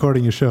 we're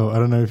recording a show. I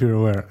don't know if you're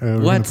aware. We're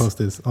going to post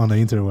this on the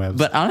interwebs.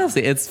 But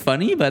honestly, it's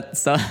funny, but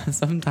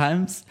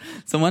sometimes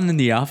someone in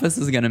the office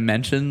is going to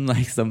mention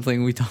like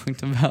something we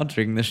talked about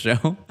during the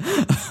show.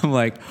 I'm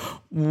like,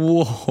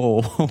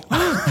 whoa,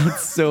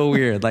 that's so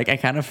weird. Like I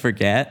kind of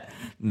forget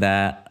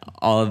that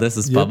all of this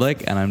is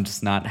public and I'm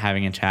just not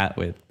having a chat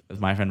with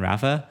my friend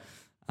Rafa.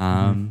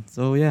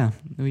 So yeah,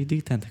 we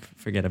do tend to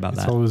forget about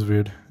that. It's always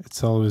weird.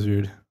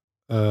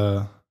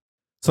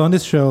 So on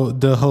this show,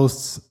 the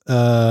hosts,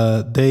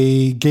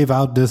 they gave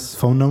out this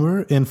phone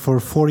number, and for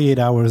 48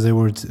 hours, they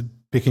were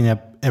picking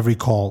up every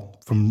call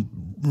from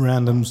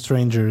random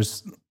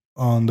strangers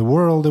on the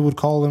world. They would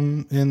call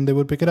them, and they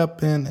would pick it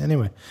up. And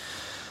anyway,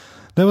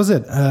 that was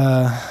it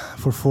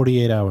for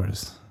 48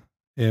 hours.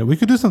 Yeah, we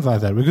could do something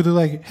like that. We could do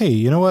like, hey,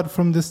 you know what?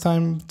 From this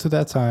time to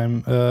that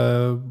time,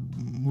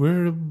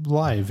 we're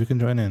live. You can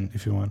join in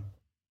if you want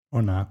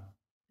or not.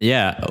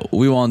 Yeah,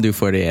 we won't do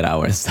 48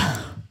 hours.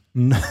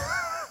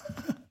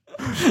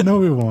 No,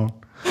 we won't.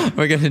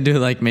 We're going to do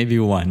like maybe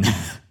one.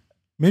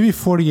 Maybe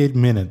 48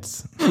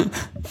 minutes.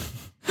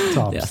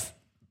 Tops. Yes.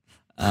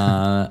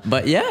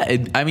 But yeah,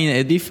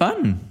 it'd be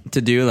fun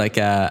to do like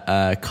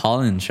a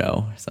call-in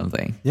show or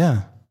something.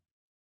 Yeah.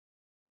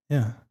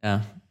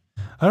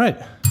 All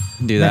right.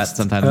 Do that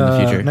sometime in the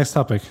future. Next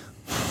topic.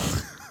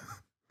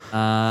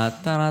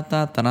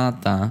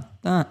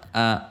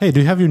 Hey,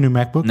 do you have your new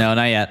MacBook? No,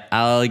 not yet.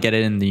 I'll get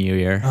it in the new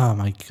year. Oh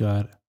my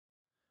God.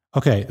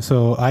 Okay,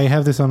 so I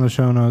have this on the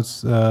show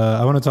notes.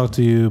 I want to talk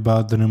to you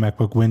about the new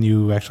MacBook when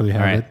you actually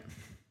have it.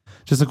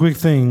 Just a quick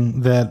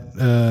thing that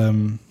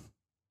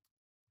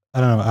I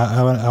don't know.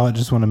 I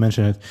just want to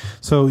mention it.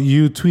 So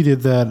you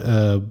tweeted that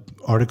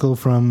article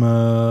from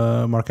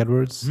Mark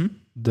Edwards,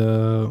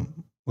 the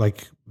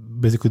like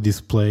basically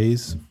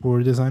displays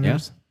for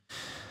designers,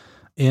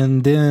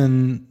 and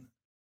then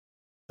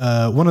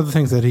one of the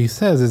things that he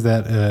says is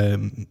that.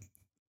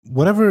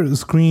 Whatever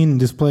screen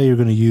display you're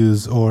going to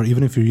use, or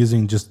even if you're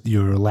using just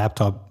your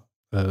laptop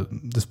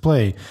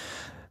display,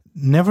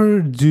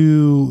 never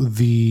do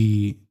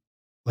the,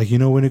 like,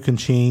 when you can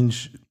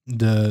change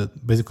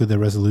basically the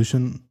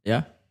resolution.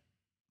 Yeah.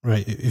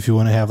 Right. If you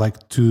want to have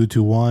like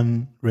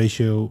 2:1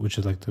 ratio, which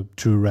is like the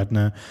true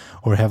retina,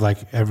 or have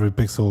like every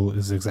pixel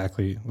is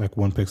exactly like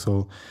 1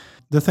 pixel.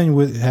 The thing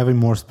with having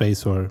more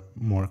space or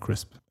more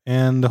crisp.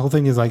 And the whole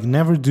thing is like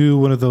never do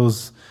one of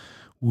those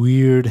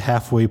weird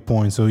halfway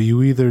point. So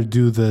you either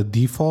do the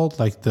default,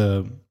 like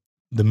the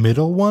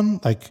middle one,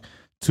 like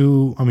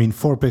 4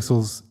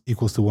 pixels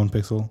equals to 1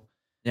 pixel.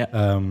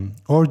 Yeah.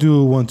 Or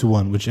do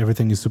 1:1, which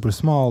everything is super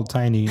small,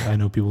 tiny. I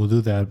know people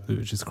do that,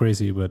 which is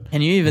crazy, but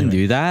can you even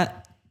do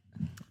that?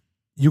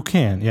 You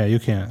can. Yeah, you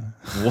can.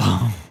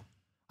 Whoa.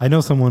 I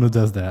know someone who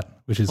does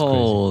that, which is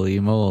holy crazy.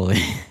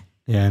 Moly.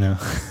 Yeah, I know.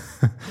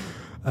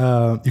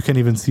 You can't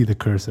even see the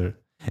cursor.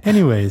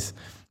 Anyways,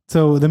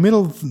 so the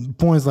middle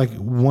point is like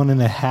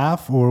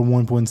 1.5 or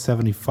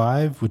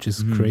 1.75, which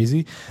is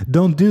crazy.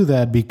 Don't do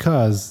that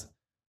because,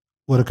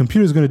 what a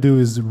computer is going to do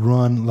is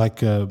run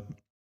like a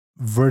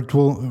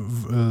virtual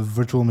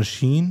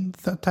machine,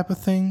 that type of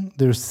thing.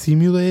 They're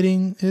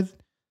simulating it,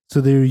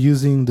 so they're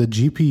using the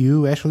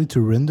GPU actually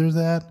to render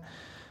that,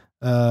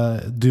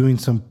 doing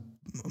some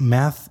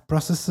math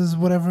processes,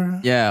 whatever.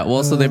 Yeah,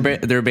 well, so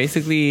they're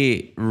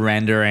basically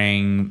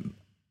rendering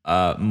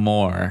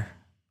more.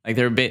 Like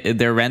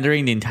they're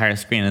rendering the entire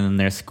screen and then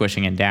they're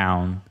squishing it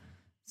down.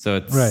 So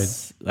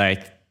it's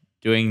like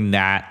doing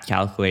that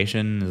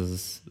calculation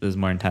is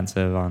more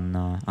intensive on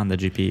the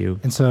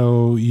GPU. And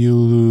so you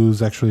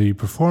lose actually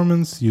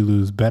performance, you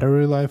lose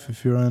battery life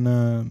if you're on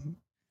a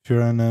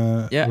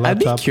laptop. I'd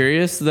be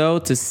curious though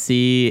to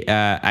see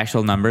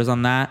actual numbers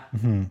on that,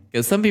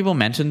 because some people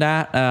mentioned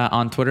that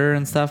on Twitter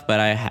and stuff, but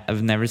I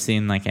have never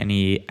seen like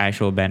any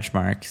actual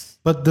benchmarks.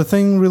 But the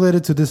thing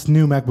related to this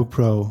new MacBook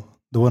Pro,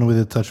 the one with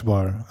the touch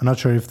bar, I'm not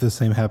sure if the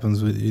same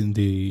happens in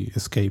the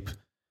Escape,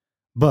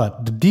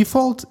 but the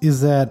default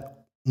is at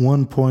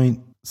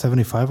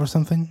 1.75 or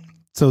something.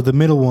 So the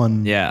middle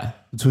one,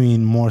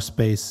 between more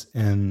space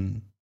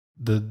and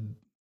the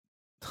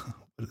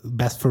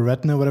best for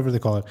Retina, whatever they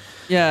call it.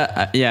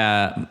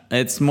 Yeah,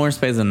 it's more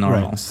space than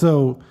normal. Right.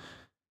 So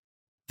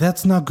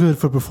that's not good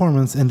for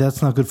performance, and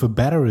that's not good for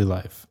battery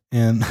life.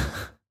 And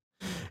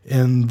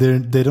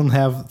they don't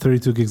have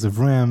 32 gigs of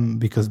RAM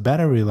because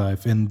battery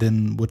life. And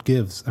then what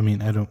gives? I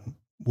mean,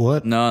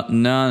 what?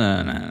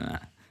 No.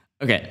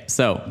 Okay,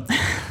 so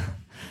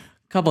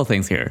couple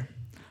things here.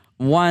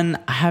 One,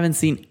 I haven't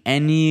seen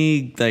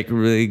any like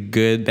really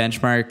good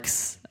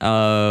benchmarks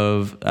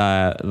of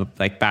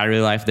like battery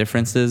life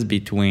differences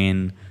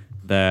between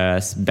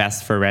the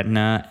best for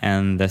Retina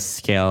and the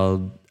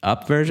scaled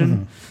up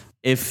version.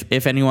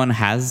 If anyone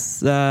has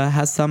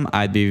some,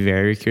 I'd be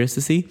very curious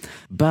to see.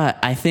 But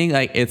I think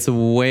like it's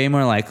way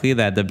more likely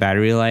that the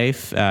battery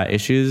life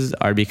issues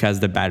are because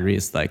the battery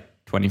is like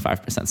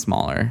 25%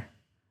 smaller.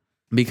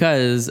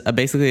 Because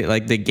basically,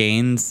 like the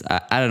gains,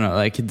 I don't know,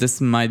 like this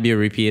might be a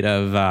repeat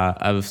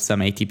of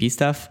some ATP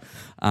stuff.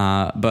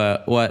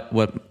 But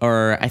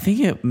or I think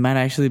it might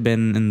actually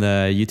been in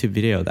the YouTube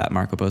video that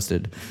Marco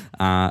posted.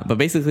 But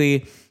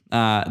basically,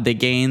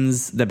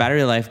 the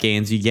battery life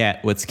gains you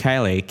get with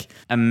Skylake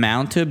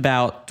amount to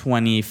about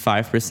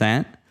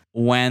 25%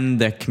 when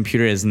the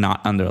computer is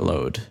not under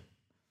load.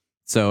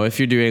 So if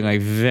you're doing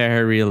like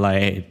very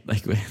light,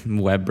 like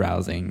web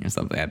browsing or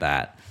something like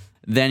that,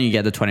 then you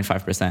get the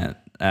 25%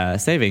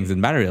 savings in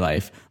battery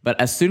life.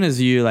 But as soon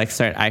as you like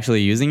start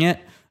actually using it,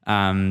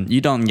 you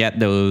don't get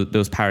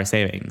those power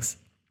savings.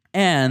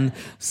 And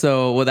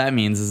so what that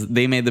means is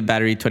they made the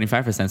battery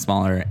 25%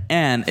 smaller,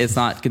 and it's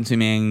not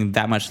consuming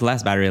that much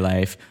less battery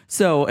life.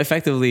 So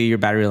effectively, your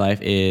battery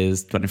life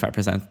is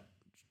 25%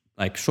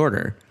 like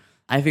shorter.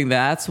 I think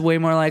that's way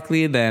more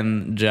likely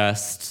than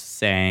just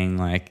saying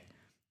like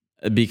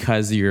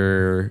because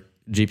your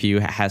GPU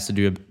has to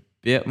do a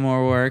bit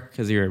more work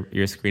because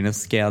your screen is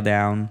scaled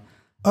down.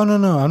 Oh,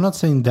 no. I'm not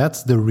saying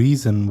that's the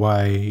reason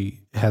why it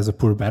has a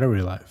poor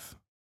battery life.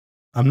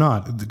 I'm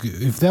not.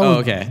 If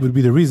that would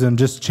be the reason,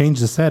 just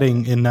change the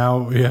setting and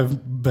now you have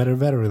better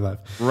battery life.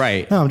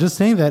 Right. No, I'm just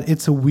saying that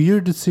it's a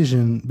weird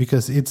decision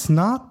because it's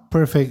not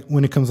perfect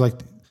when it comes like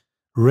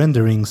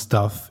rendering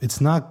stuff. It's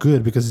not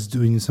good because it's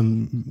doing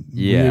some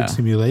weird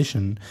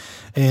simulation.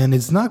 And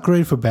it's not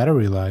great for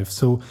battery life.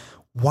 So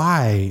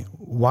why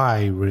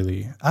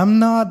really? I'm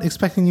not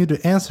expecting you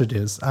to answer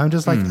this. I'm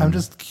just like I'm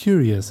just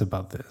curious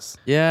about this.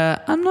 Yeah,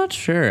 I'm not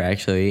sure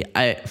actually.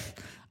 I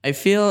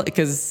feel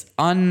because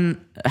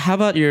how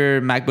about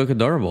your MacBook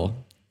Adorable?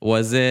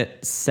 Was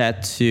it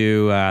set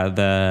to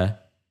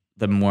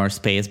the more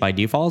space by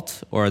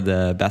default or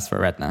the best for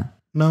Retina?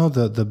 No,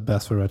 the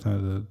best for Retina,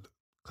 the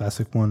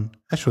classic one.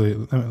 Actually,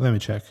 let me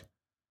check.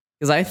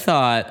 Because I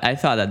thought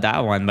that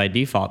one by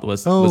default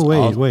was.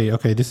 Oh, wait.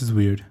 Okay, this is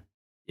weird.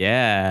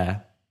 Yeah.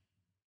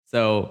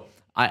 So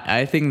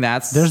I think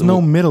there's no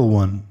middle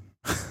one.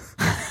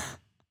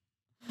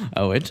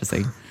 Oh,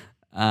 interesting.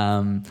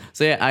 So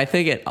yeah, I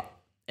think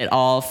it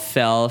all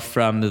fell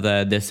from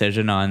the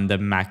decision on the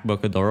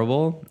MacBook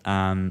Adorable,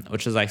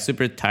 which is like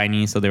super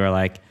tiny. So they were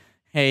like,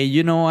 hey,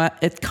 you know what?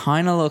 It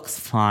kind of looks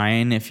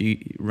fine if you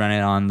run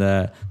it on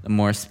the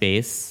more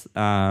space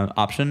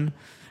option.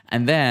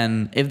 And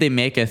then if they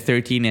make a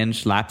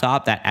 13-inch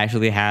laptop that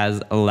actually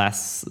has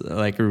less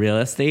like real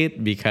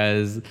estate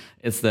because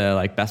it's the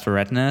like best for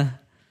Retina,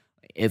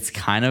 it's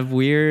kind of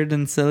weird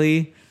and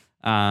silly.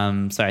 So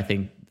I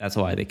think that's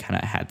why they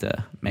kind of had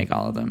to make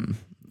all of them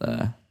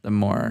the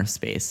more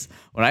space.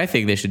 What I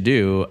think they should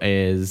do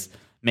is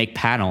make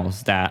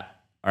panels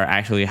that are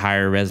actually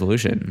higher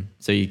resolution.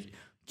 So you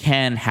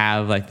can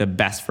have like the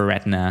best for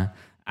Retina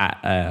at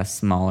a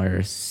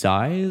smaller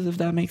size, if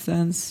that makes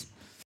sense.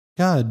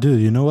 God,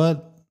 dude, you know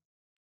what?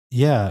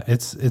 Yeah,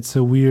 it's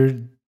a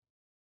weird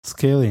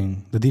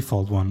scaling, the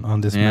default one on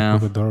this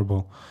MacBook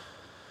Adorable.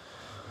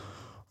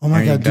 Oh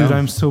my God, dude,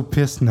 I'm so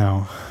pissed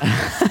now.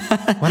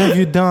 What have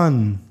you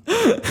done?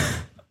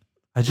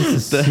 I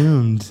just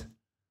assumed.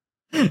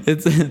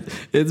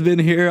 It's been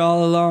here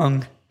all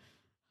along,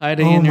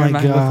 hiding in your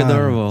MacBook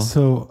Adorable.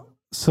 So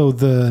So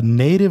the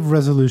native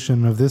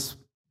resolution of this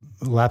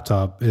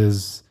laptop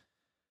is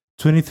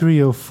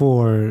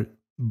 2304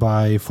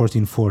 by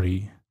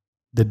 1440.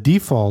 The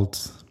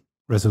default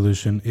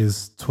resolution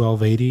is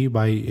 1280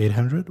 by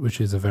 800, which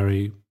is a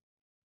very,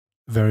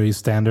 very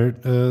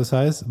standard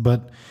size.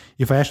 But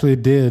if I actually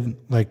did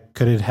like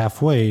cut it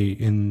halfway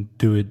and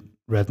do it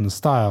Retina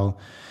style,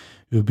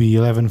 it would be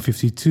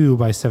 1152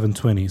 by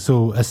 720.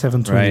 So a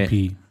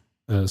 720p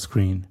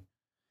screen.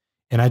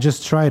 And I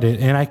just tried it,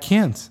 and I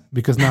can't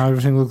because now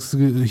everything looks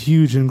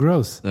huge and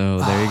gross. So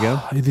there you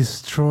go. It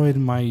destroyed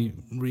my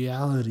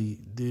reality,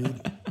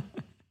 dude.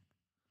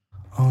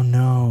 Oh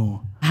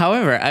no.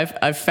 However,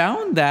 I've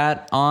found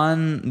that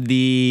on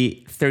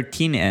the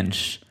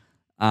 13-inch,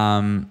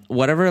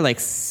 whatever like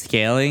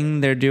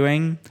scaling they're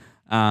doing,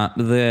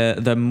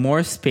 the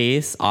more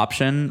space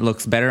option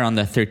looks better on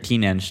the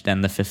 13-inch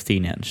than the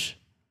 15-inch.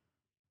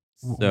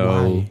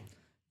 So Why?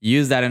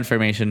 use that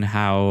information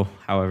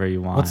however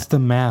you want. What's the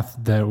math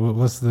there?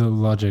 What's the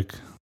logic?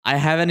 I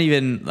haven't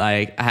even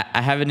I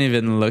haven't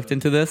even looked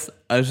into this.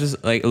 I was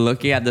just like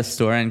looking at the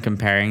store and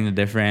comparing the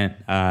different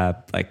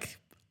like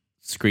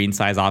screen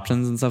size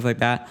options and stuff like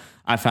that.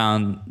 I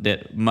found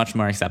it much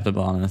more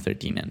acceptable on the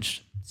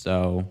 13-inch.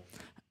 So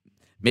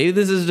maybe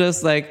this is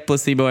just like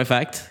placebo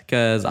effect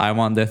because I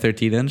want the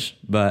 13-inch,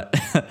 but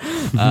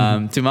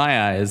to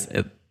my eyes,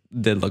 it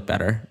did look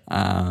better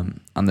on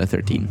the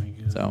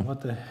 13. So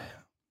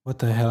what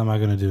the hell am I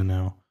gonna do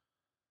now?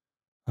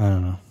 I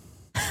don't know.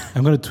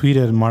 I'm gonna tweet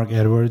at Mark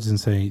Edwards and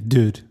say,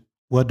 dude,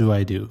 what do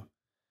I do?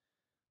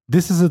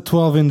 This is a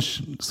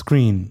 12-inch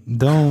screen.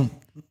 Don't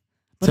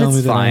tell me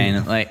it's that.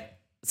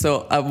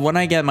 Fine. When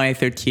I get my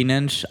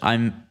 13-inch,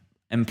 I'm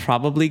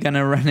probably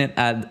gonna run it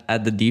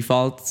at the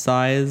default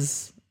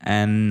size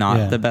and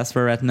not the best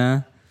for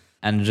Retina,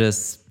 and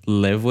just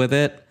live with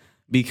it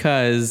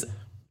because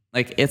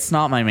like it's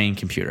not my main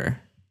computer.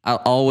 I'll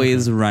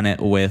always run it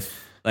with.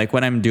 Like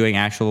when I'm doing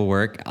actual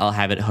work, I'll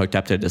have it hooked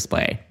up to a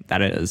display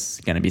that is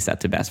going to be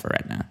set to best for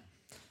Retina.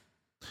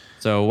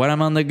 So when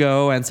I'm on the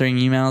go answering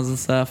emails and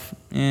stuff,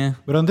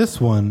 But on this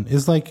one,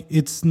 it's like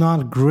it's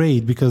not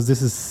great because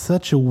this is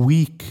such a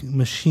weak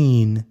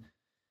machine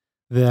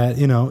that,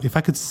 you know, if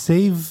I could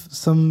save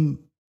some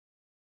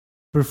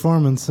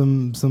performance,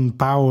 some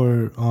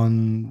power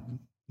on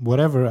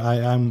whatever,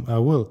 I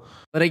will.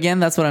 But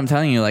again, that's what I'm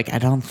telling you. Like I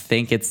don't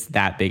think it's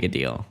that big a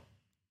deal.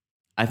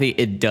 I think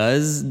it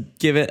does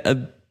give it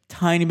a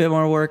tiny bit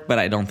more work, but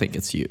I don't think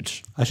it's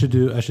huge. I should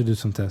do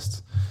some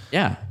tests.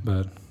 Yeah.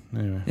 But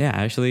anyway. Yeah,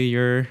 actually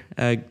you're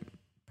a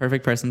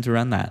perfect person to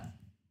run that.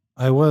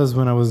 I was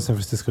when I was in San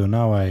Francisco.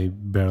 Now I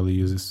barely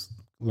use this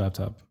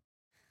laptop.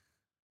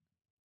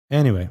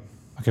 Anyway.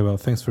 Okay, well,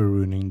 thanks for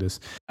ruining this.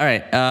 All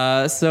right.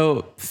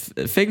 So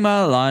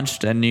Figma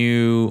launched a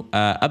new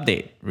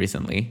update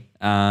recently.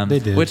 They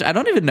did. Which I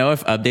don't even know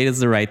if update is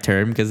the right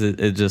term because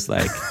it just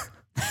like...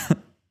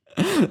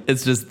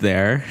 it's just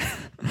there.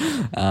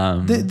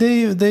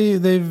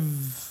 They've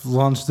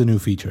launched a new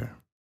feature.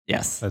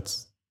 Yes.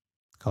 Let's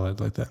call it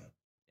like that.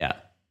 Yeah.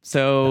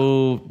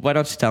 So why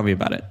don't you tell me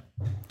about it?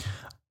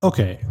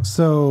 Okay.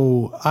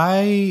 So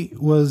I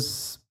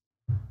was...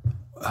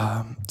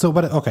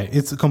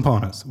 it's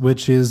components,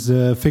 which is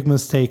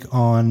Figma's take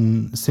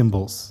on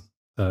symbols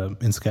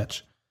in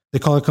Sketch. They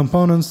call it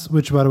components,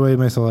 which, by the way,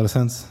 makes a lot of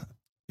sense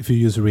if you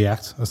use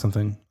React or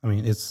something. I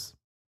mean, it's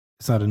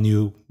not a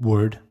new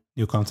word,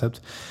 new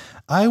concept.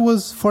 I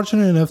was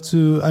fortunate enough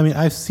to,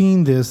 I've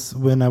seen this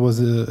when I was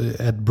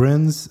at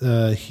Brin's.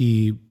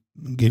 He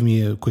gave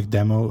me a quick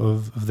demo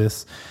of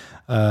this.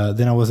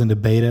 Then I was in the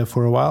beta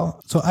for a while.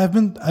 So I've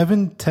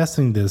been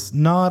testing this,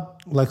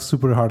 not like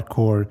super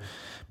hardcore,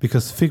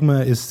 because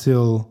Figma is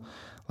still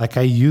like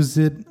I use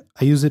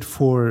it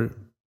for,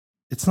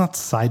 it's not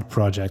side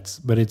projects,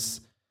 but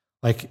it's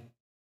like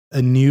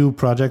a new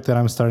project that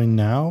I'm starting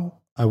now.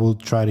 I will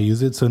try to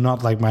use it. So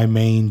not like my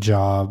main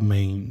job,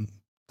 main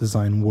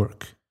design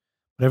work.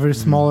 But every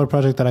smaller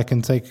project that I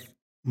can take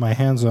my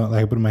hands on,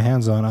 like I put my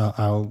hands on,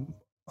 I'll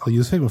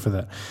use Figma for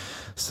that.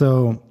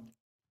 So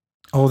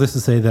all this to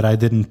say that I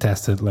didn't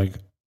test it like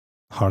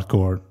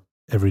hardcore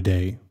every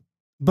day,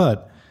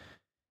 but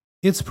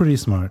it's pretty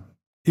smart.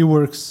 It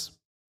works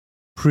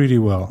pretty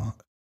well.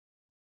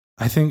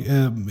 I think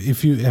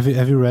if you have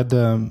you read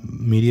the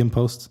Medium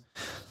post?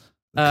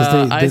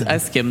 I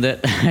skimmed it.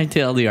 I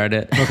TLDR'd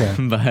it. Okay.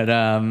 But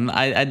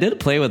I did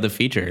play with the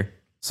feature.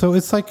 So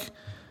it's like,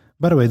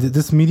 by the way,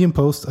 this Medium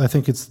post, I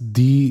think it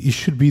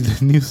should be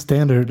the new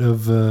standard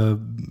of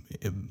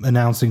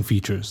announcing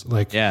features.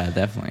 Like, yeah,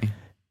 definitely.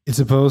 It's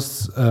a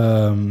post.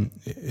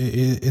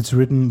 It's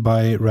written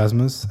by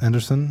Rasmus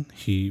Anderson.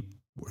 He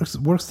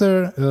works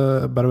there.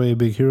 By the way, a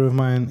big hero of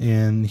mine,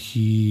 and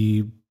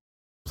he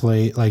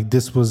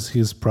this was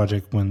his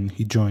project when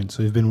he joined.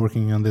 So he's been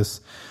working on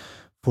this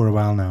for a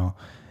while now,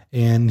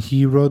 and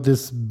he wrote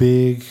this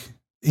big,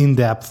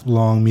 in-depth,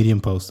 long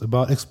Medium post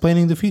about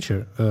explaining the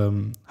feature,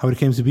 how it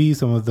came to be,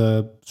 some of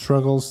the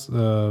struggles,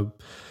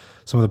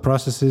 some of the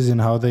processes, and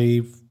how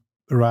they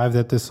arrived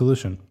at this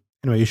solution.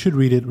 Anyway, you should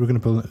read it. We're going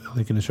to put a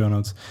link in the show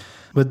notes.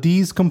 But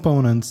these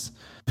components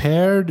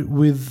paired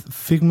with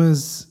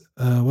Figma's,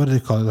 what do they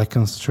call it? Like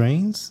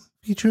constraints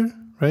feature,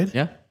 right?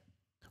 Yeah.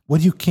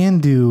 What you can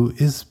do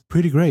is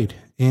pretty great.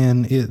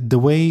 And the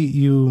way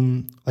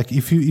you, like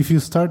if you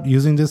start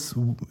using this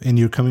and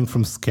you're coming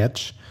from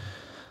Sketch,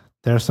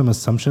 there are some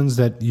assumptions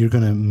that you're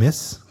going to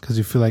miss because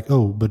you feel like,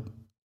 oh, but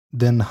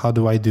then how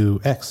do I do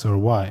X or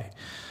Y?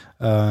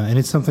 And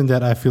it's something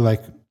that I feel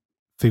like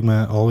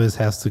Figma always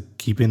has to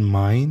keep in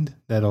mind,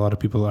 that a lot of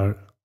people are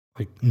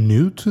like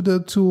new to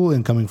the tool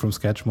and coming from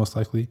Sketch most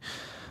likely.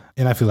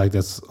 And I feel like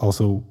that's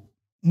also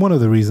one of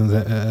the reasons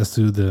as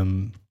to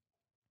the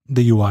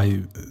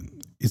UI,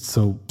 it's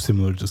so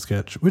similar to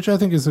Sketch, which I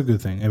think is a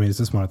good thing. I mean, it's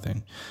a smart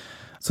thing.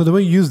 So the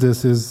way you use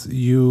this is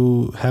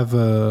you have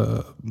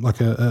an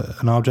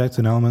object,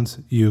 an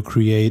element, you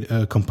create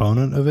a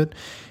component of it,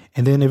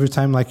 and then every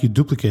time like you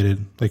duplicate it,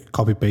 like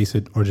copy paste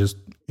it, or just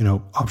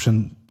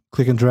option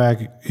click and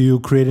drag, you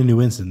create a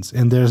new instance,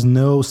 and there's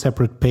no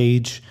separate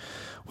page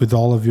with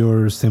all of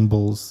your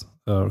symbols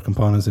or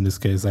components in this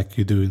case, like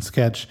you do in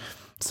Sketch.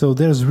 So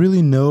there's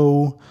really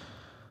no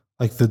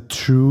like the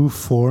true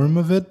form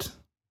of it,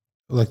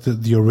 like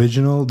the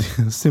original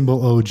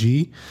symbol OG.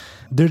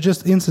 They're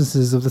just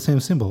instances of the same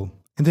symbol.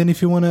 And then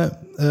if you want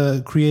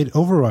to create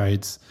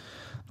overrides,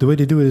 the way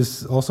they do it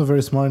is also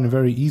very smart and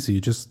very easy.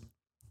 You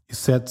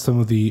set some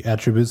of the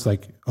attributes,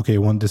 like, okay, I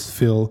want this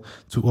fill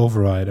to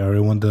override, or I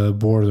want the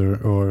border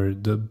or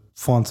the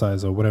font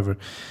size or whatever.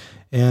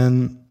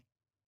 And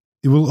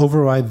it will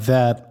override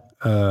that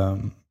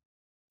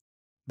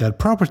that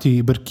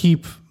property, but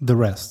keep the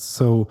rest.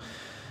 So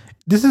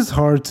this is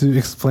hard to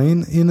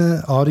explain in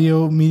an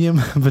audio medium,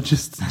 but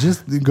just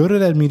go to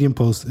that Medium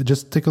post.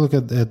 Just take a look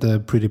at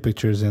the pretty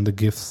pictures and the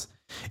GIFs,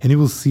 and you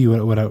will see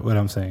what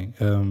I'm saying.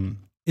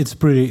 It's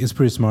pretty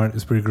smart.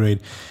 It's pretty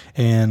great,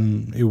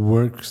 and it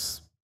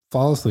works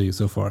flawlessly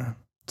so far.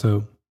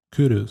 So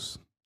kudos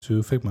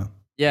to Figma.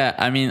 Yeah,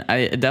 I mean,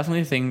 I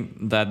definitely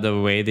think that the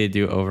way they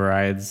do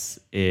overrides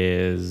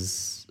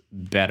is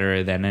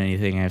better than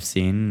anything I've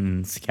seen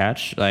in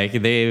Sketch. Like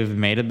they've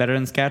made it better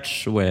in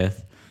Sketch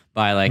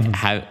by like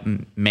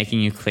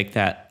making you click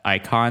that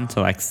icon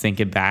to like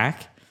sync it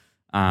back.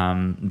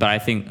 But I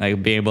think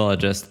like being able to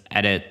just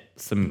edit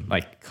some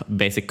like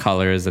basic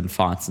colors and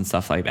fonts and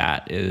stuff like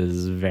that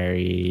is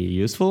very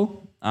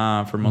useful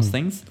for most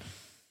things.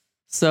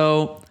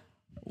 So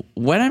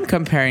when I'm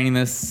comparing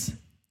this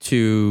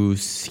to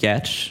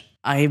Sketch,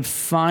 I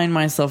find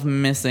myself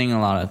missing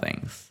a lot of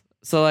things.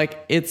 So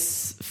like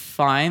it's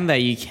fine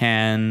that you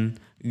can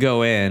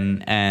go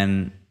in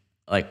and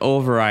like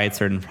override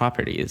certain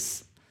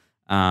properties.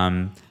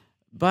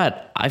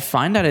 But I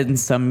find that in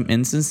some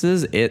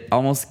instances, it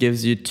almost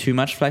gives you too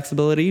much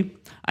flexibility.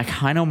 I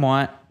kind of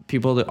want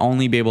people to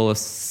only be able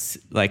to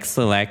like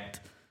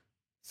select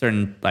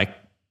certain like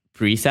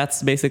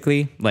presets,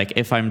 basically. Like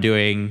if I'm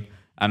doing,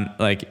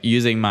 like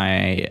using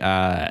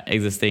my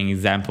existing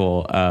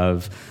example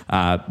of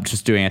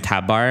just doing a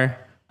tab bar,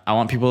 I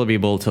want people to be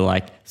able to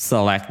like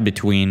select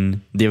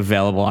between the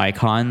available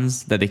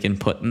icons that they can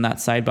put in that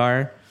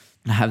sidebar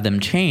and have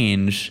them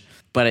change.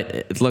 But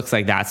it looks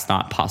like that's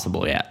not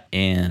possible yet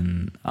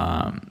in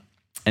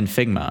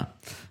Figma,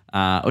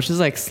 which is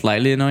like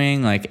slightly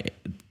annoying. Like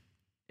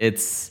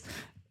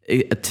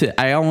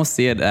I almost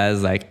see it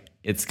as like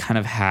it's kind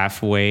of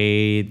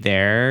halfway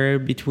there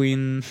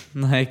between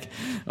like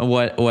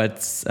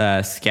what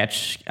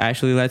Sketch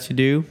actually lets you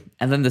do.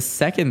 And then the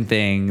second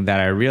thing that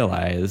I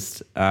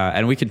realized,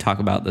 and we can talk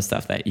about the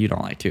stuff that you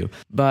don't like too,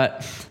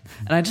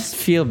 and I just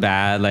feel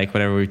bad like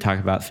whenever we talk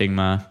about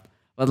Figma.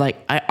 But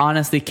like, I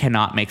honestly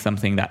cannot make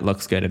something that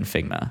looks good in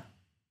Figma.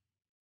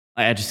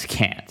 I just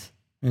can't.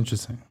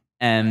 Interesting.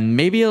 And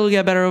maybe it'll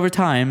get better over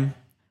time,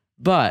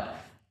 but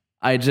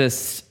I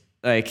just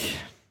like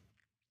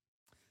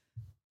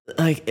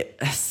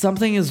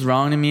something is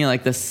wrong to me.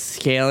 Like the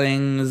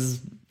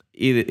scaling's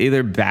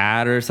either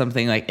bad or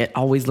something. Like it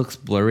always looks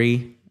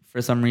blurry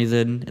for some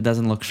reason. It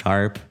doesn't look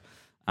sharp.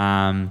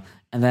 And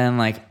then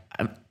like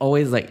I'm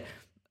always like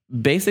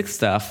basic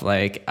stuff.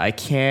 Like I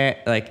can't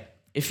like.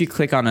 If you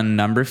click on a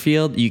number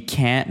field, you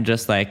can't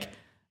just like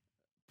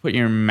put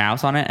your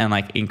mouse on it and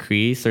like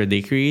increase or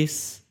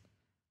decrease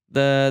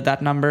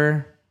that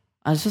number.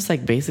 It's just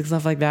like basic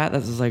stuff like that.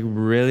 That's just like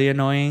really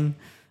annoying.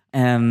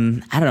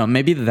 And I don't know,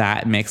 maybe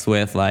that mixed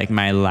with like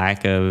my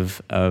lack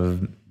of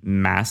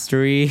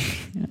mastery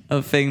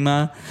of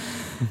Figma.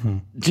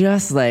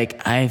 Just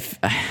like I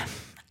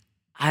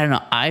don't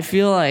know. I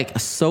feel like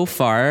so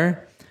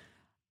far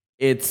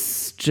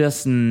it's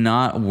just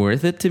not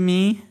worth it to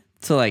me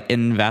to like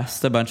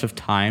invest a bunch of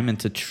time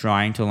into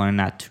trying to learn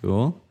that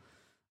tool.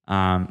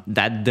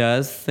 That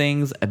does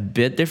things a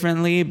bit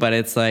differently, but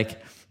it's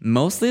like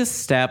mostly a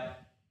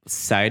step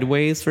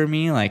sideways for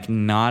me, like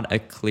not a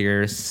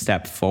clear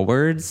step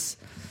forwards.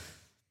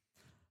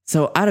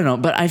 So I don't know,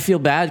 but I feel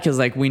bad because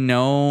like we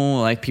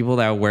know like people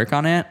that work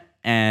on it,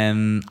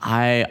 and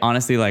I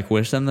honestly like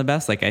wish them the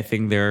best. Like I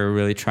think they're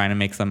really trying to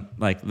make some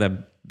like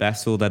the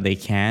best tool that they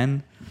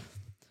can.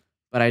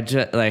 But I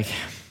just like,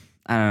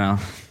 I don't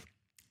know.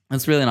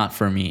 It's really not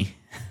for me.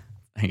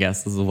 I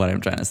guess this is what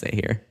I'm trying to say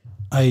here.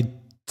 I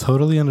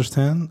totally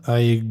understand. I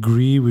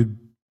agree with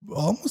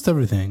almost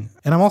everything.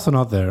 And I'm also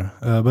not there.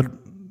 But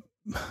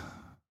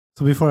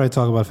so before I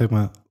talk about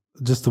Figma,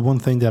 just the one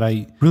thing that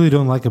I really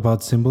don't like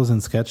about symbols in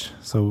Sketch.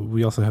 So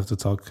we also have to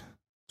talk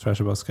trash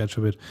about Sketch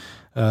a bit.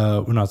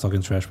 We're not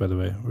talking trash, by the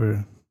way.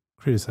 We're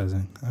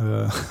criticizing.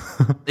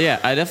 Yeah,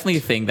 I definitely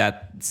think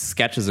that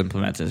Sketch's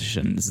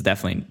implementation is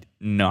definitely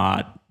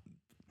not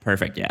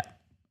perfect yet.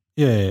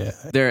 Yeah.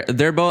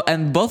 They're both,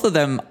 and both of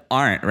them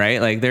aren't,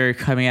 right? Like they're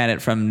coming at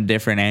it from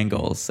different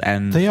angles,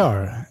 and They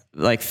are.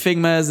 like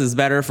Figma's is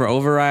better for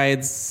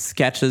overrides,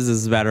 Sketch's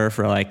is better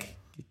for like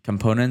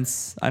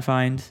components, I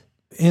find.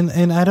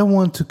 And I don't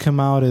want to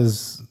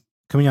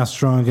coming out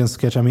strong against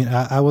Sketch. I mean,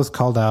 I was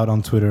called out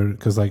on Twitter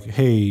because like,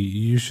 hey,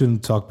 you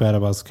shouldn't talk bad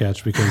about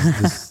Sketch because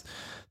this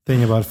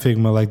thing about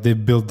Figma, like they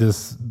built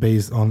this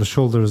based on the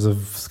shoulders of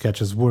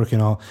Sketch's work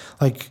and all.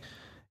 Like,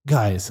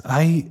 guys,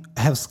 I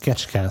have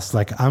Sketchcast.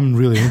 Like, I'm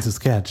really into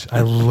Sketch.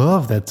 I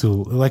love that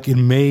tool. Like,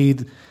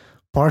 it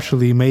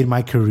partially made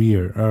my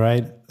career. All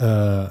right,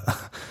 but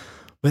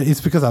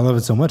it's because I love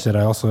it so much that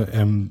I also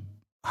am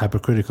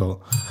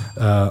hypercritical.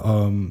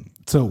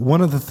 So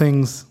one of the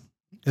things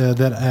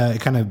that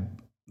kind of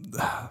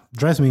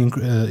drives me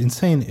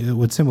insane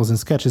with symbols in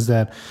Sketch is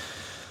that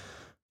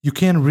you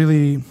can't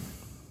really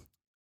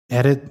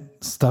edit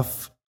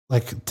stuff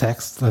like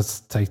text. Let's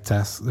take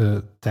text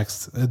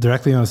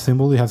directly on a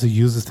symbol. You have to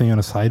use this thing on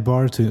a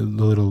sidebar to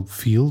the little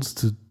fields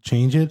to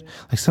change it.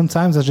 Like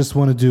sometimes I just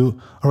want to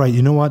do, all right,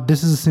 you know what?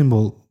 This is a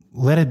symbol.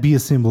 Let it be a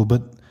symbol,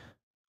 but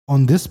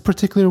on this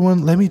particular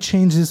one, let me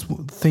change this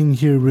thing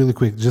here really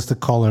quick, just the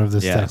color of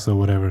this text or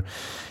whatever.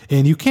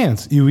 And you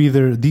can't. You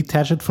either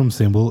detach it from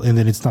symbol and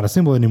then it's not a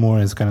symbol anymore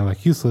and it's kind of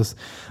like useless,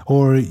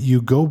 or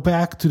you go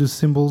back to the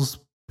symbols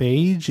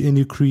page and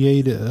you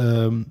create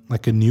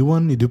like a new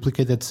one. You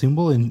duplicate that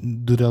symbol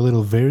and do that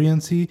little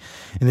variancy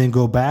and then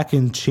go back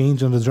and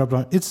change on the drop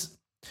down.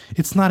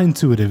 It's not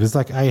intuitive. It's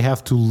like I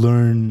have to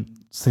learn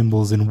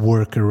symbols and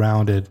work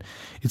around it.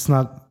 It's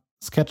not,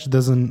 Sketch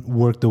doesn't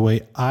work the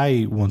way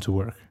I want to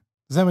work.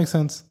 Does that make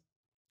sense?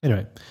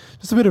 Anyway,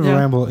 just a bit of a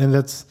ramble, and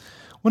that's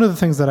one of the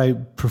things that I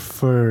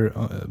prefer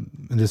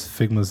in this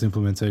Figma's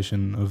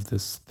implementation of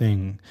this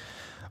thing.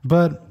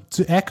 But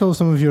to echo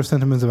some of your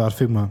sentiments about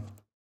Figma,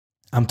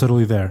 I'm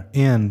totally there.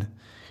 And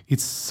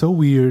it's so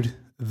weird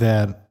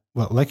that,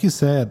 well, like you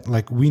said,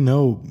 like we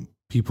know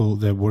people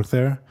that work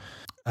there.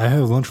 I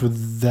have lunch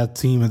with that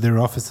team at their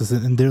offices,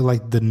 and they're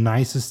like the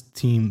nicest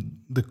team,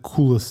 the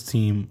coolest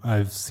team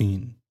I've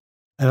seen.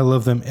 And I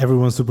love them.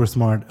 Everyone's super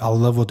smart. I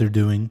love what they're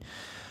doing.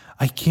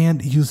 I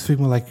can't use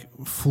Figma like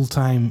full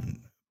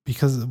time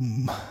because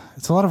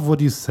it's a lot of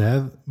what you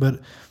said, but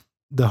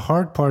the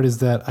hard part is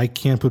that I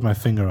can't put my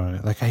finger on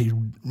it. Like I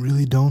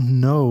really don't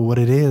know what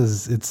it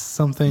is. It's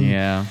something.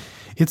 Yeah.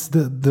 It's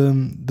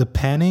the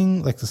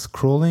panning, like the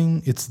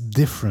scrolling. It's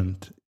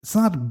different. It's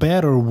not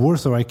bad or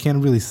worse, or I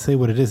can't really say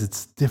what it is.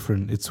 It's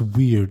different. It's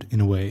weird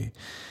in a way.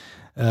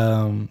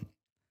 And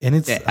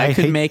it's. Yeah, I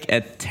could make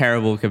a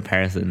terrible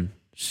comparison.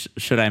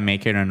 Should I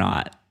make it or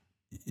not?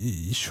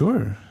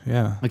 Sure.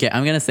 Yeah. Okay,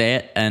 I'm gonna say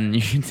it, and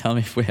you can tell me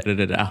if we edit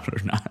it out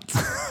or not.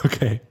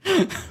 Okay.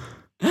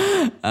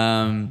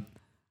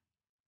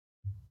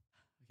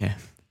 Okay.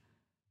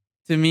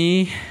 To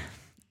me,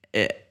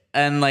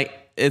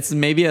 it's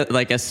maybe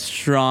a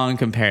strong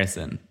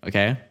comparison.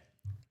 Okay.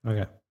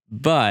 Okay.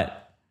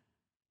 But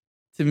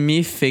to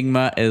me,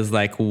 Figma is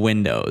like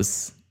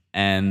Windows,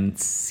 and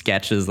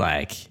Sketch is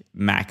like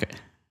Mac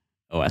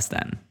OS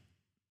 10.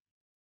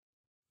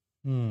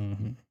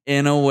 Mm-hmm.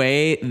 In a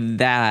way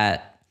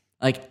that,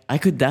 like, I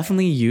could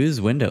definitely use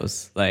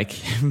Windows, like,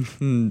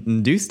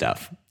 do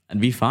stuff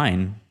and be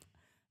fine.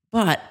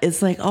 But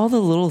it's like all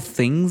the little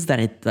things that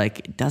it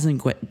like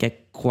doesn't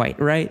get quite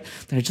right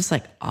that are just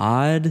like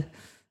odd.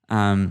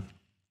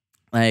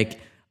 Like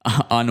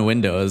on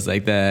Windows,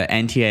 like the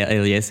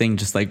anti-aliasing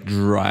just like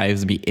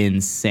drives me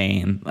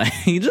insane. Like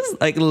just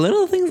like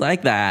little things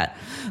like that,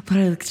 but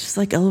it's just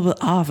like a little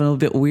bit off and a little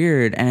bit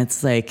weird. And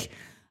it's like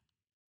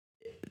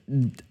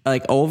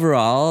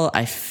overall,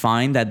 I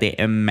find that they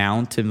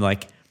amount to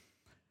like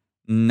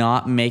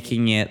not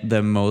making it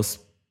the most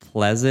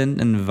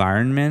pleasant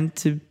environment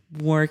to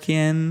work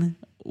in,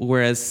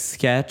 whereas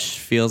Sketch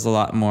feels a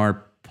lot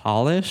more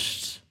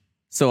polished.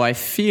 So I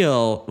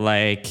feel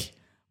like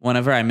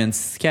whenever I'm in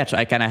Sketch,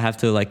 I kind of have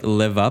to like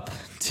live up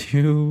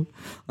to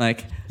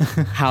like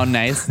how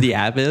nice the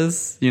app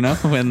is, you know,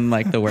 when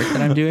like the work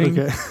that I'm doing.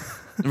 Okay.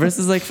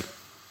 Versus like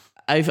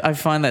I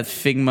find that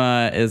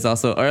Figma is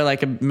also, or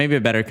like maybe a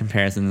better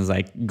comparison is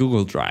like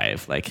Google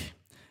Drive. Like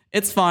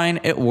it's fine,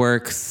 it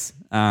works,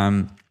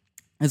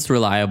 it's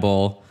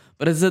reliable,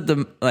 but is it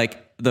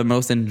the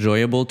most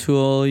enjoyable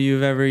tool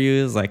you've ever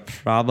used? Like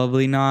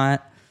probably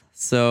not.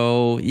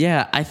 So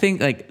yeah, I think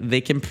like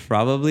they can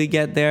probably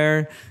get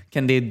there.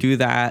 Can they do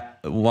that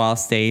while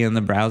staying in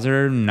the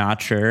browser?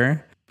 Not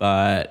sure,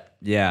 but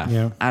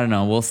yeah. I don't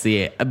know. We'll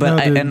see.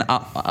 But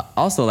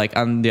also like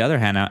on the other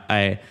hand,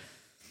 I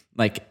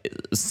like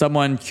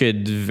someone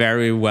could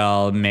very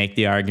well make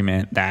the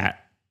argument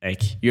that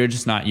like you're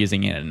just not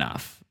using it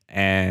enough,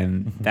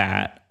 and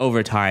that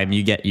over time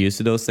you get used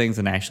to those things,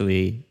 and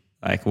actually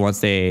like once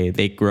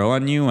they grow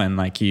on you and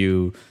like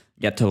you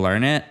get to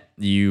learn it,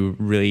 you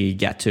really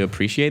get to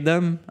appreciate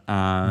them.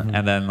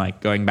 And then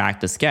like going back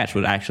to Sketch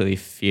would actually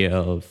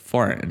feel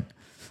foreign.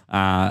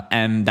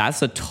 And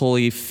that's a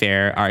totally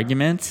fair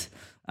argument.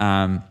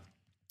 But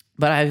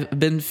I've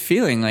been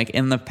feeling like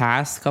in the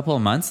past couple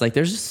of months, like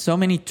there's just so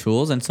many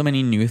tools and so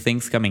many new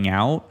things coming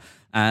out.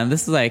 And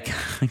this is like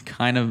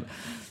kind of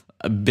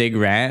a big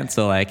rant.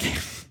 So like,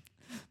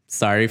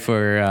 sorry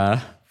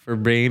for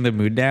bringing the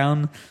mood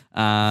down.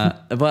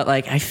 But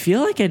like, I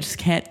feel like I just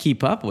can't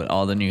keep up with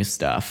all the new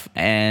stuff.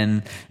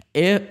 And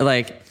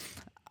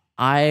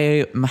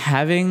I'm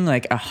having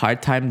like a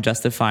hard time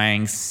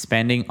justifying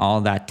spending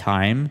all that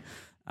time,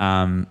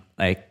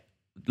 like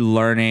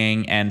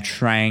learning and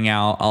trying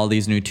out all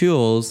these new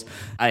tools.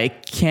 I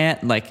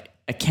can't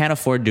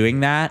afford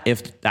doing that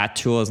if that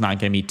tool is not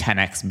going to be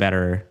 10x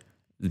better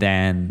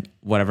than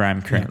whatever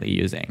I'm currently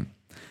using.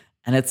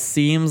 And it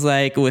seems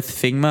like with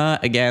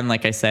Figma, again,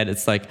 like I said,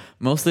 it's like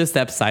most of the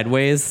steps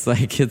sideways.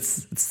 Like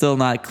it's still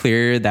not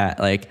clear that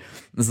like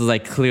this is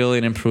like clearly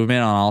an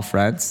improvement on all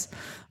fronts.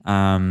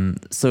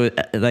 So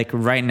like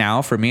right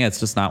now for me, it's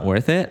just not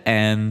worth it.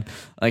 And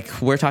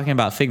like we're talking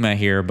about Figma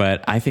here,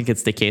 but I think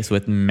it's the case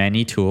with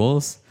many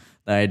tools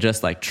that I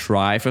just like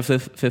try for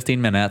 15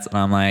 minutes and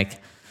I'm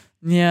like,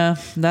 yeah,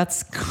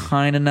 that's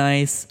kind of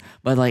nice.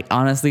 But like,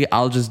 honestly,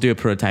 I'll just do a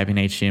prototype in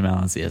HTML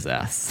and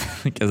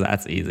CSS because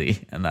that's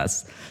easy and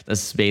that's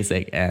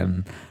basic.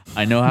 And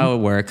I know how it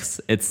works.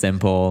 It's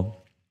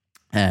simple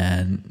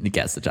and it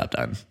gets the job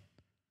done.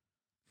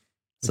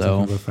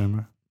 So,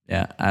 Framer?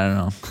 Yeah, I don't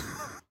know.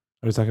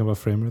 Are you talking about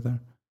Framer there?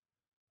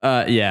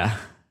 Yeah.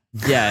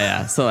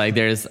 So like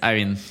there's, I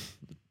mean,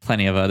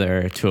 plenty of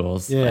other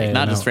tools. Yeah, like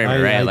not just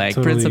Framer, right? Like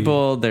totally...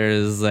 Principle,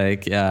 there's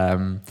like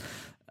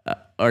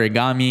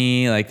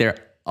Origami, like they're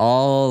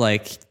all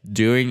like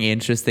doing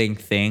interesting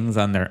things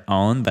on their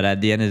own. But at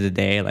the end of the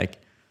day, like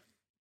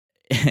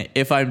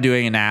if I'm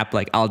doing an app,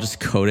 like I'll just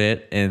code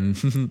it in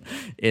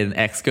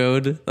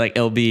Xcode. Like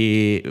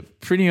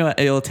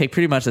it'll take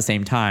pretty much the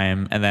same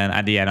time. And then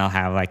at the end, I'll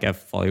have like a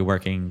fully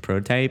working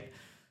prototype.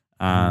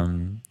 So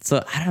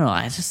I don't know.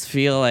 I just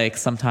feel like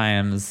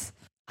sometimes,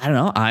 I don't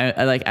know.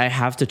 I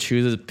have to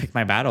choose to pick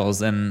my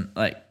battles and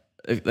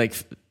like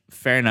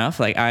fair enough.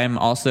 Like I'm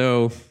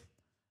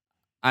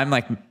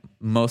like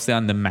mostly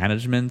on the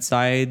management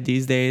side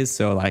these days.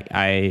 So like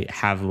I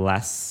have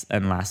less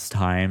and less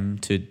time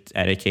to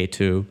dedicate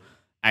to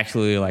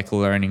actually like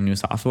learning new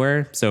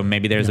software. So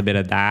maybe there's a bit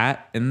of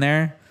that in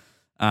there.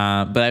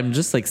 But I'm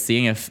just like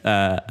seeing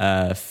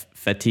a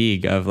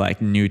fatigue of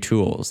like new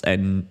tools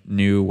and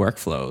new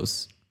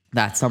workflows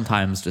that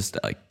sometimes just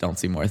like don't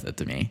seem worth it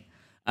to me.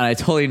 And I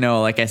totally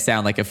know like I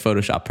sound like a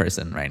Photoshop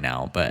person right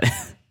now, but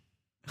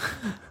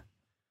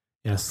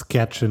yeah,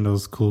 Sketch and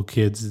those cool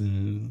kids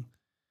and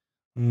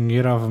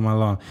get off of my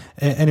lawn.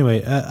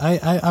 Anyway,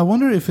 I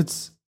wonder if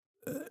it's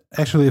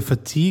actually a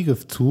fatigue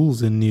of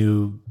tools and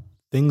new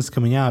things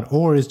coming out,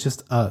 or it's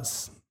just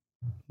us.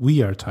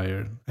 We are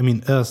tired. I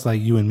mean, us like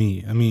you and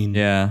me. I mean,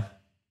 yeah,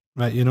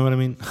 right. You know what I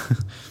mean?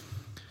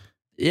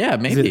 Yeah,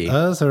 maybe. Is it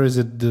us or is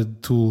it the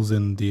tools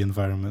in the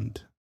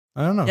environment?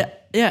 I don't know.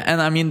 Yeah,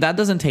 and I mean that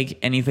doesn't take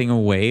anything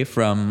away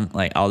from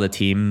like all the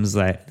teams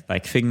like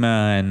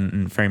Figma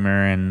and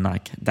Framer and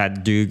like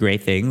that do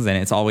great things, and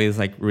it's always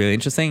like really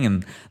interesting,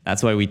 and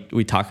that's why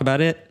we talk about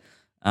it.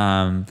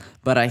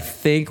 But I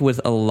think with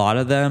a lot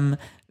of them,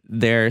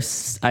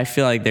 I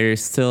feel like they're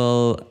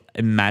still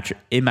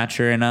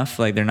immature enough.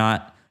 Like they're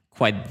not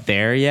quite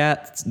there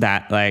yet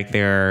that like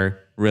they're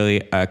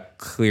really a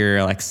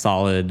clear like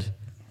solid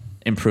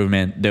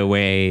improvement the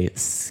way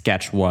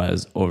Sketch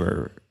was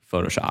over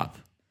Photoshop.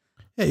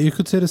 Yeah, you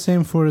could say the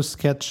same for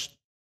Sketch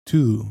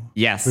 2.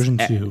 Yes. Version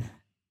 2.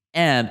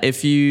 And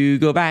if you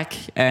go back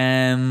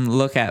and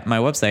look at my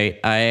website,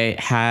 I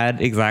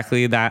had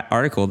exactly that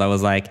article that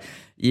was like,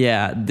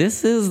 yeah,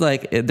 this is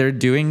like, they're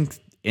doing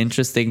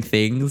interesting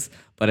things,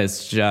 but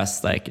it's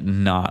just like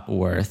not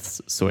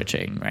worth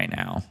switching right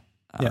now.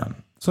 Yeah.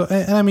 So,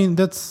 and I mean,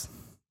 it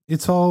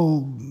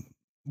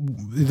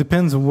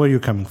depends on where you're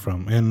coming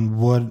from and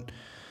what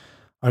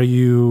are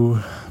you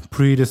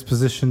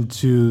predispositioned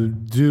to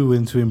do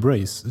and to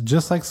embrace.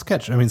 Just like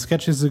Sketch. I mean,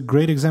 Sketch is a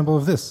great example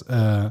of this.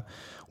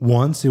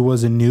 Once it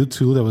was a new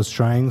tool that was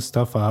trying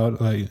stuff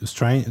out, like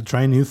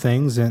trying new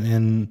things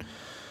and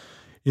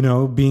you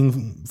know,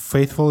 being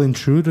faithful and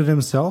true to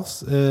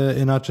themselves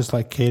and not just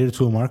like cater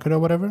to a market or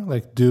whatever,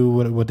 like do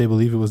what they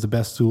believe it was the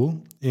best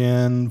tool.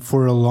 And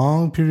for a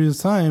long period of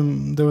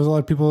time, there was a lot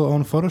of people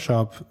on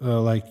Photoshop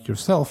like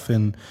yourself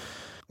and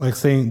like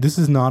saying this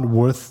is not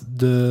worth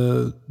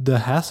the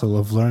hassle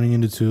of learning a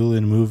new tool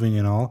and moving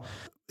and all.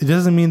 It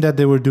doesn't mean that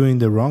they were doing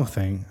the wrong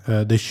thing.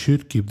 They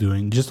should keep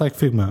doing, just like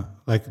Figma.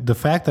 Like the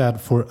fact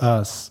that for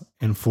us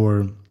and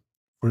for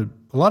a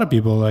lot of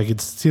people, like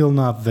it's still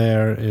not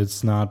there.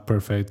 It's not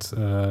perfect.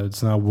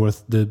 It's not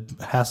worth the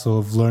hassle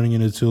of learning a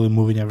new tool and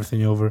moving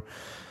everything over.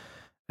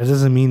 It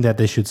doesn't mean that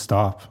they should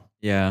stop.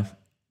 Yeah.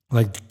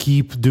 like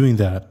keep doing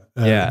that.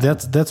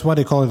 That's why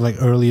they call it like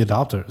early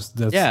adopters.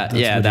 That's what you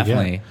get.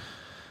 Definitely.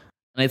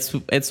 And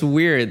it's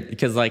weird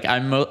because like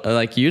I'm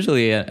like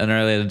usually an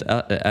early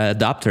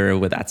adopter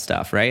with that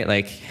stuff, right?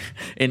 Like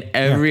in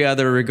every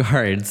other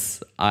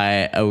regards,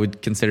 I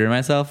would consider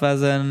myself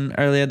as an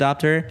early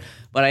adopter,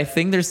 but I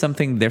think there's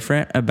something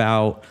different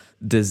about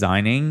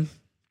designing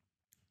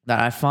that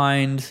I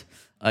find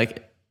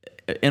like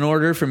in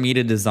order for me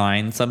to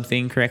design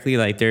something correctly,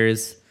 like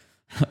there's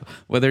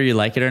whether you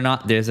like it or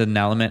not, there's an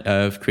element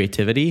of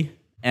creativity,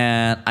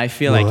 and I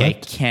feel like I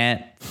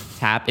can't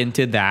tap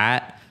into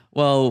that.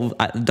 Well,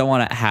 I don't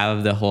want to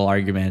have the whole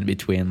argument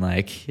between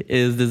like,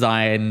 is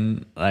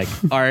design like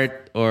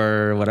art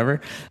or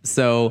whatever.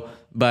 So,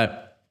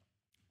 but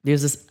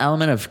there's this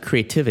element of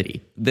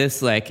creativity.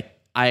 This like,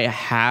 I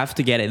have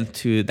to get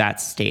into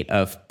that state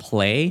of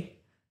play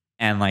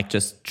and like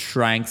just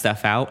trying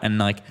stuff out. And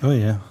like,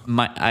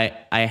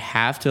 I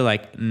have to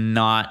like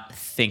not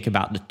think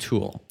about the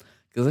tool.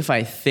 Because if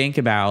I think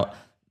about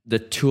the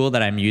tool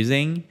that I'm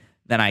using,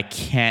 then I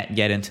can't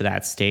get into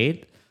that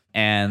state.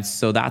 And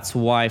so that's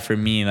why for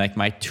me, like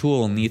my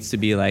tool needs to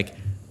be like,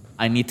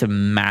 I need to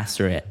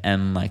master it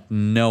and like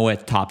know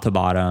it top to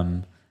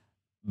bottom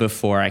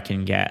before I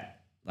can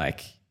get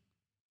like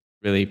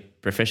really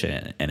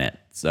proficient in it.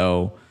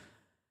 So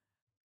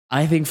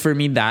I think for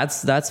me,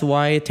 that's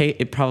why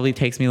it probably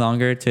takes me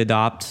longer to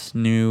adopt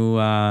new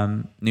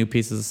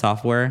pieces of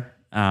software.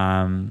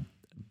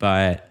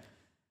 But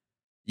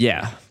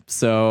yeah,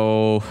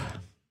 so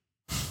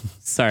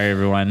sorry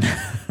everyone.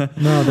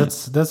 No,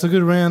 that's a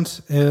good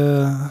rant.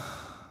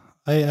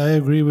 I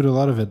agree with a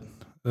lot of it.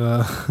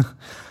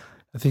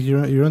 I think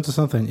you're into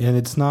something, and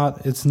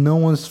it's no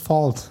one's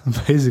fault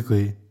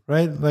basically,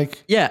 right?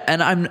 Like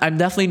and I'm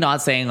definitely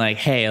not saying like,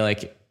 hey,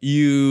 like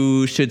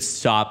you should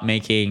stop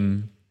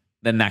making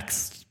the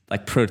next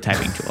like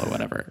prototyping tool or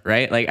whatever,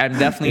 right? Like I'm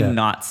definitely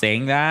not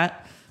saying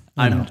that.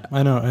 I know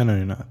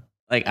you're not.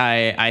 Like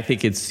I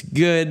think it's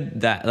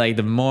good that like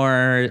the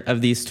more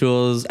of these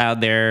tools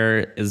out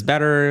there is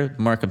better,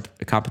 more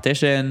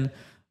competition,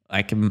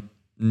 like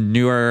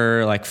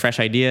newer, like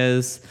fresh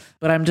ideas.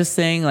 But I'm just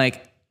saying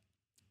like,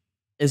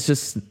 it's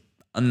just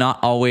not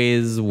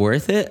always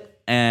worth it.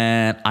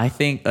 And I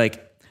think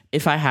like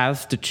if I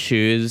have to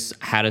choose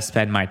how to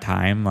spend my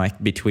time,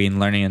 like between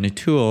learning a new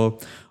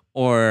tool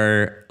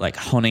or like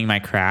honing my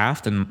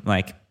craft and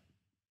like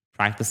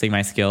practicing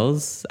my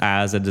skills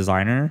as a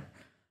designer,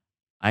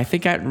 I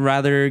think I'd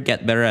rather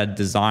get better at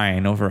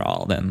design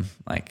overall than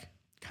like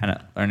kind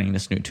of learning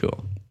this new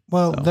tool.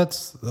 Well,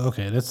 that's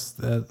okay.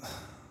 That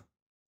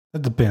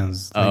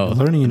depends. Like,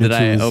 learning a new tool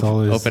is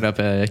always open up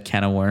a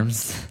can of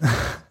worms.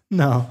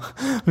 No,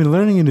 I mean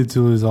learning a new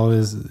tool is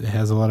always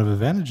has a lot of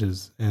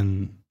advantages,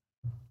 and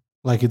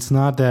like it's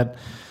not that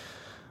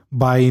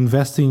by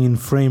investing in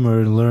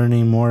Framer,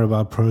 learning more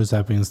about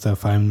prototyping and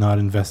stuff, I'm not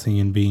investing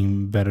in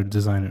being a better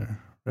designer,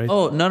 right?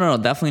 Oh no,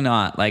 definitely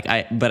not. Like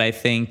I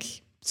think.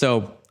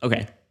 So,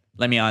 okay,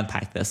 let me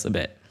unpack this a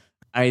bit.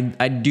 I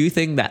do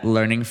think that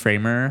learning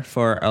Framer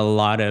for a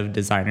lot of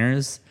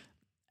designers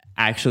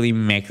actually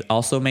makes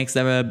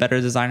them a better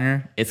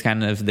designer. It's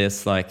kind of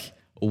this like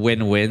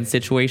win-win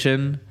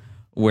situation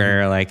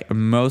where like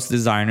most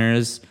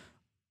designers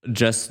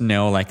just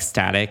know like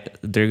static.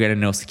 They're going to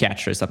know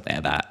Sketch or something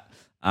like that,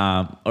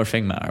 or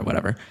Figma or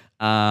whatever.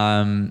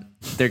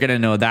 They're going to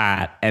know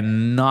that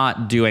and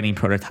not do any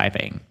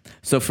prototyping.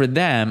 So for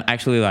them,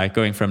 actually like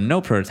going from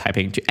no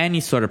prototyping to any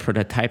sort of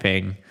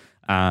prototyping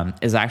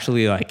is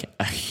actually like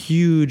a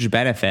huge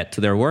benefit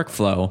to their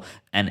workflow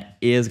and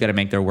is going to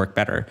make their work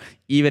better,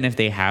 even if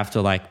they have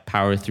to like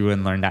power through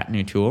and learn that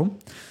new tool.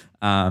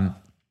 But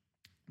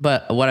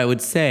what I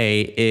would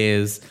say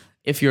is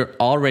if you're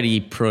already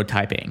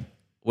prototyping,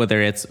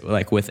 whether it's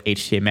like with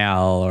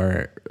HTML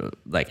or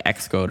like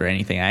Xcode or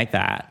anything like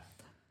that,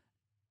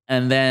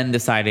 and then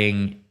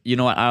deciding, you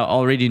know what, I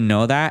already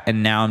know that,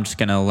 and now I'm just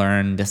going to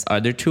learn this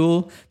other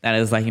tool that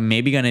is like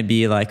maybe going to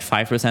be like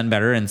 5%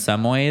 better in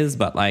some ways,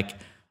 but like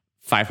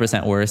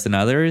 5% worse in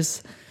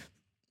others.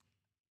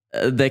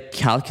 The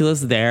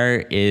calculus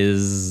there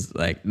is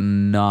like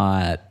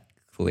not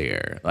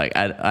clear. Like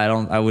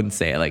I wouldn't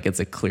say like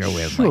it's a clear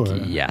win. Sure.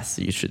 Like yes,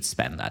 you should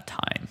spend that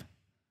time.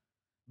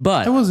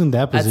 But I was in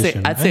that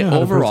position. I'd say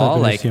overall,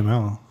 like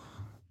HTML.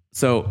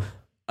 So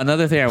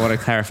another thing I want to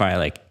clarify,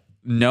 like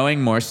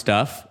knowing more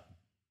stuff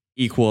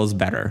equals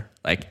better.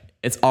 Like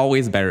it's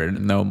always better to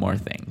know more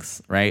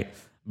things, right?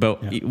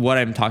 But what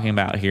I'm talking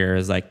about here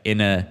is like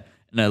in a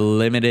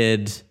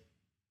limited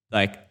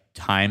like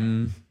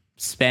time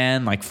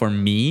span, like for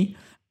me,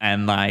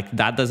 and like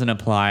that doesn't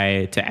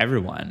apply to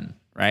everyone,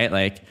 right?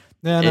 Like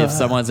if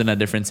someone's in a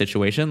different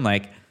situation,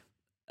 like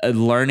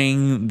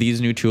learning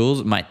these new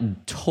tools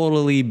might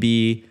totally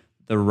be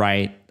the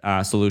right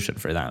solution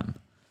for them.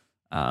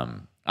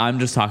 I'm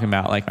just talking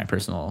about like my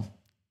personal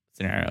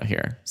scenario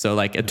here. So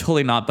like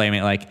totally not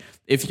blaming, like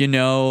if you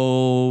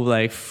know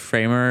like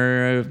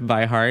Framer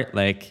by heart,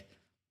 like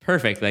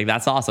perfect, like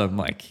that's awesome.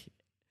 Like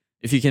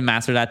if you can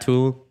master that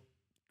tool,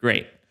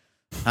 great.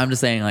 I'm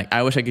just saying like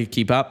I wish I could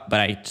keep up, but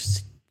I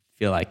just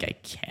feel like I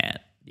can't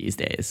these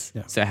days.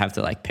 Yeah. So I have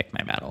to like pick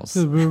my battles.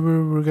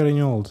 We're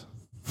getting old.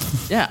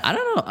 Yeah, I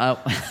don't know.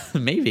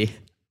 Maybe.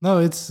 No,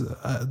 it's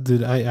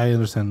dude. I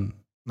understand.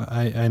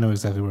 I know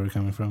exactly where you're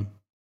coming from.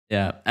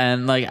 Yeah,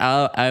 and like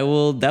I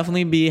will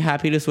definitely be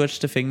happy to switch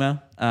to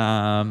Figma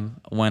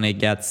when it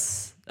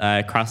gets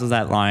crosses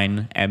that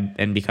line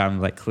and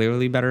becomes like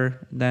clearly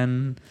better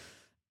than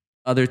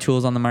other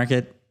tools on the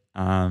market.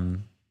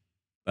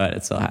 But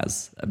it still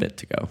has a bit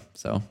to go.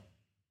 So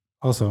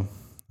also,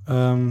 you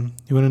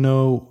want to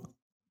know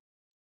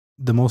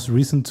the most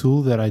recent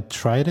tool that I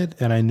tried it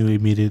and I knew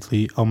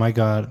immediately, oh my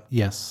God,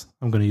 yes,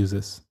 I'm going to use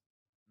this.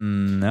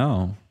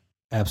 No.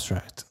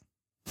 Abstract.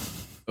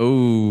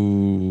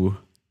 Oh.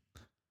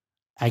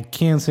 I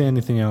can't say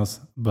anything else,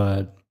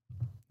 but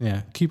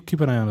yeah, keep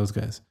an eye on those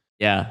guys.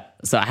 Yeah.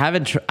 So I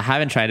haven't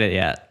tried it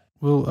yet.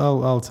 Well,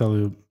 I'll tell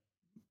you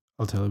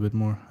a bit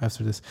more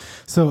after this.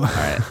 So, all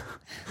right.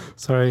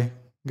 Sorry,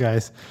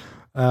 guys.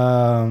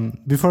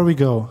 Before we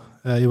go,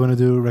 you want to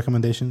do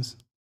recommendations?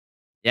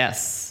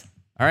 Yes.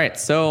 All right.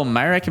 So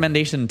my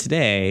recommendation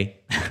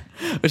today,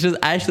 which is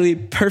actually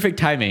perfect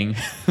timing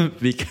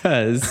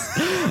because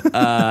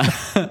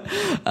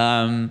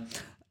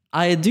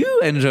I do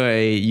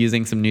enjoy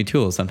using some new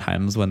tools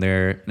sometimes when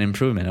they're an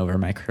improvement over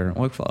my current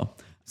workflow.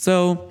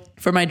 So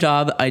for my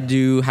job, I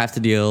do have to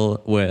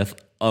deal with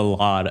a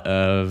lot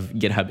of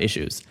GitHub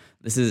issues.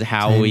 This is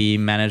how we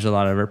manage a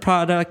lot of our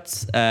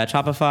products,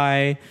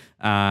 Shopify.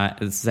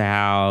 This is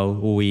how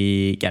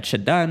we get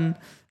shit done.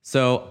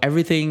 So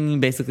everything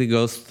basically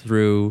goes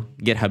through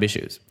GitHub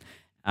issues.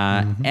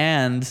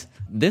 And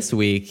this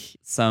week,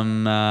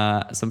 some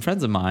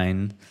friends of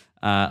mine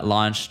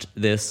launched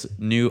this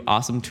new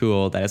awesome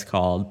tool that is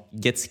called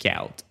Git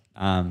Scout.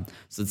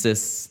 So it's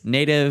this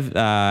native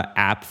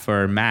app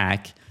for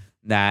Mac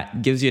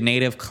that gives you a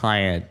native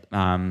client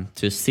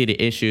to see the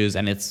issues,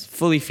 and it's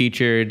fully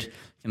featured. You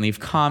can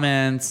leave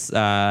comments,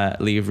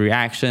 leave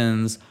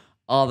reactions,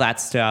 all that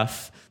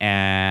stuff.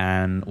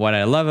 And what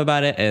I love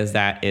about it is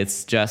that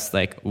it's just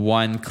like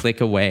one click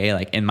away,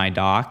 like in my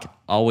dock,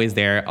 always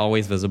there,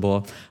 always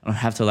visible. I don't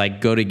have to like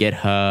go to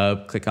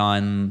GitHub, click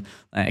on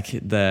like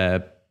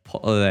the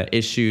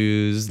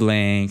issues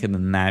link and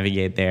then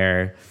navigate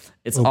there.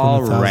 It's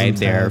all right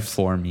there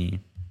for me.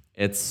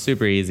 It's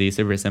super easy,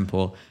 super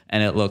simple,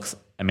 and it looks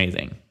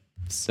amazing.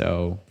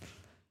 So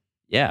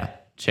yeah,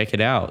 check it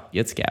out.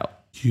 Git Scout.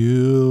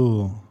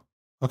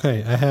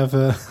 Okay, I have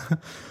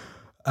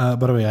by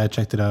the way, I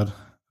checked it out.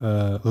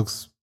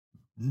 Looks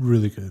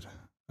really good.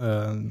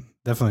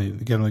 Definitely,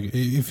 again, like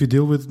if you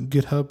deal with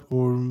GitHub,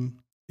 or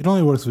it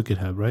only works with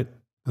GitHub, right?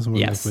 Doesn't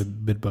work like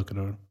with Bitbucket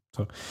or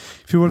so.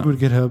 If you work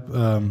with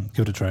GitHub,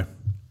 give it a try.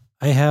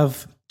 I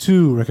have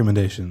 2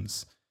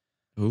 recommendations.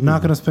 Ooh.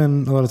 Not gonna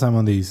spend a lot of time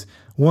on these.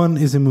 One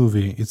is a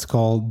movie. It's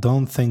called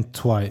Don't Think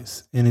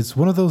Twice, and it's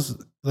one of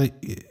those like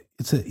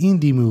it's an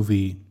indie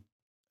movie,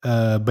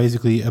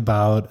 basically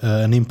about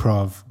an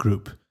improv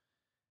group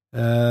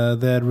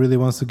that really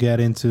wants to get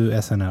into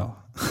SNL.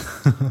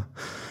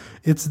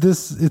 It's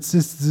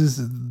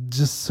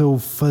just so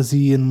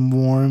fuzzy and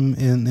warm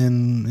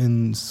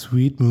and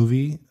sweet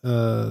movie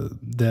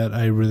that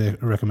I really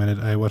recommend it.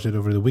 I watched it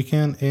over the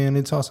weekend and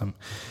it's awesome.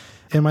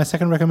 And my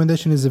second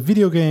recommendation is a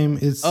video game.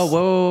 It's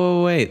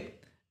wait.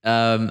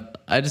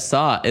 I just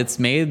saw it's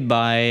made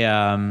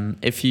by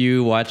if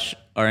you watch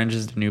Orange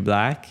is the New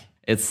Black,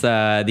 it's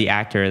the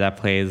actor that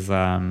plays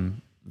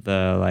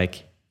the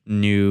like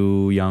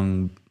new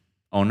young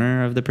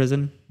owner of the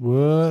prison.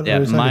 What? Yeah,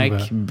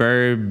 Mike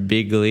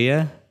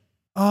Birbiglia.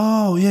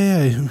 Oh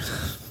yeah.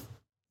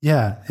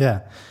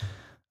 Yeah.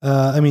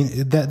 I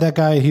mean that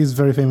guy. He's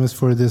very famous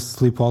for this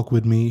Sleepwalk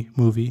with Me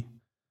movie.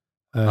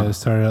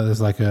 Started out as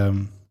like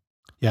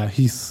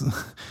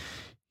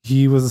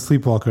he was a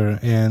sleepwalker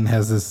and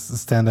has this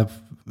stand-up.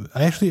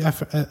 I think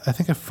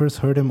I first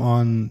heard him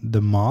on The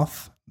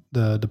Moth,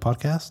 the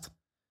podcast.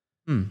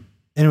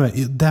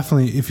 Anyway,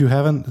 definitely, if you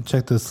haven't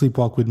checked the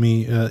Sleepwalk with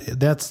Me,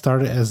 that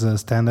started as a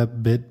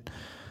stand-up bit.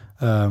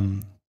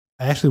 I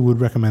actually would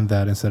recommend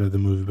that instead of the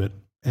movie, but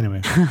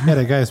anyway, yeah,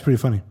 that guy is pretty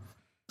funny.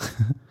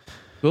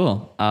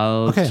 Cool.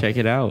 I'll check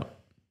it out.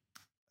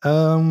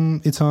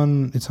 It's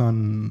on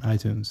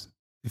iTunes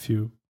if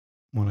you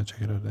want to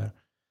check it out there.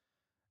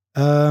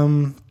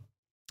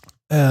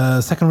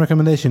 Second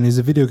recommendation is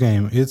a video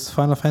game. It's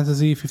Final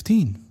Fantasy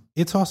 15.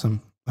 It's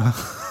awesome.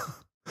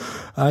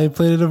 I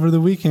played it over the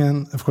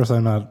weekend. Of course,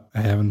 I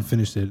haven't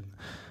finished it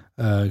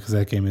because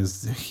that game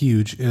is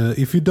huge.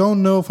 If you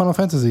don't know Final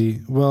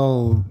Fantasy,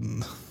 well,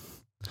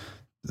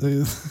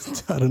 I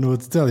don't know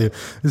what to tell you.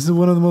 This is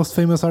one of the most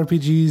famous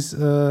RPGs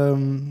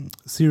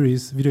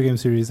video game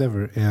series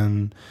ever,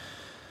 and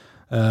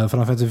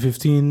Final Fantasy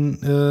 15.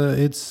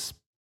 It's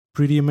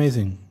pretty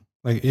amazing.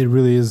 Like, it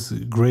really is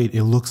great.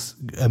 It looks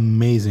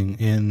amazing,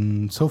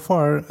 and so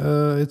far,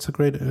 it's a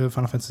great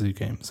Final Fantasy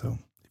game. So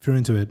if you're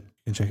into it, you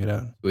can check it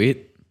out.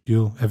 Sweet.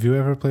 Have you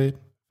ever played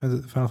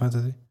Final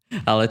Fantasy?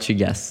 I'll let you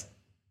guess.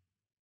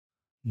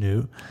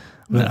 No.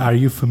 But are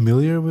you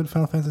familiar with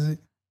Final Fantasy?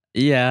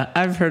 Yeah,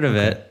 I've heard of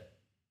it.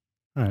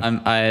 All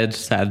right. I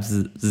just have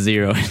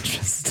zero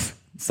interest.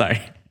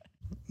 Sorry.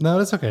 No,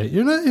 that's okay.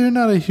 You're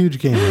not a huge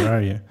gamer,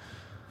 are you?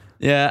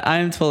 Yeah,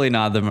 I'm totally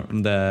not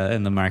in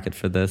the market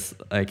for this.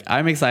 Like,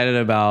 I'm excited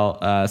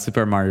about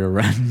Super Mario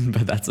Run,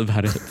 but that's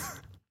about it.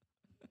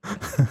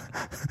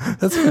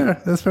 That's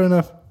fair. That's fair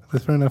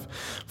enough.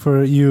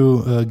 For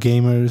you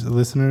gamers,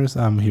 listeners,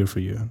 I'm here for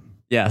you.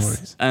 Yes, no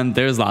worries. And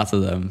there's lots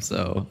of them,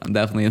 so I'm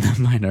definitely in the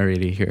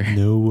minority here.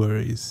 No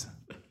worries.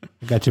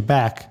 I got your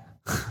back.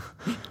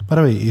 By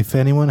the way, if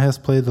anyone has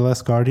played The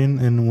Last Guardian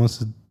and wants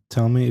to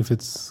tell me if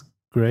it's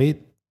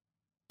great,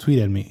 tweet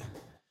at me.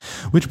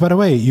 Which, by the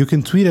way, you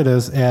can tweet at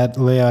us at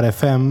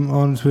LayoutFM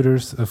on Twitter.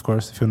 Of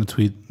course, if you want to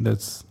tweet,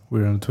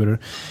 we're on Twitter.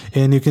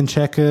 And you can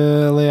check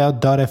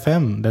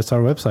layout.fm. That's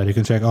our website. You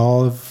can check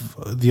all of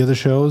the other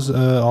shows,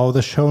 all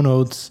the show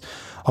notes,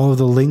 all of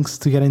the links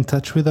to get in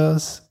touch with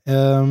us.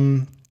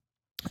 But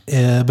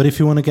if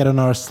you want to get on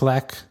our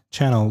Slack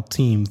channel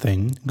team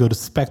thing, go to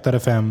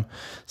spec.fm/Slack.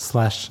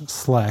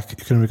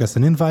 You can request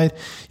an invite.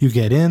 You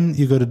get in,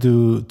 you go to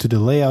the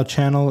layout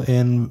channel,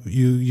 and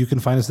you can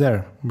find us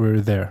there.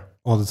 We're there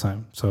all the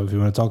time. So if you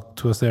want to talk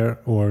to us there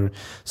or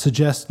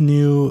suggest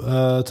new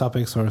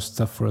topics or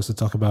stuff for us to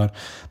talk about,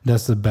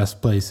 that's the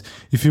best place.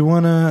 If you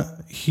want to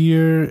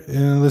hear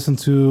and listen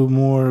to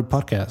more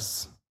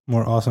podcasts,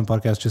 more awesome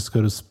podcasts, just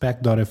go to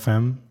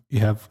spec.fm. You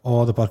have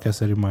all the podcasts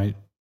that you might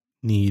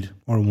need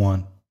or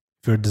want.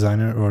 If you're a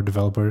designer or a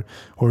developer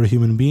or a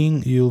human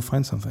being, you'll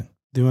find something.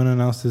 Do you want to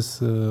announce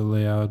this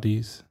layout,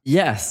 D's?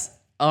 Yes.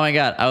 Oh my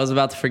God, I was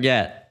about to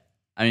forget.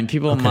 I mean,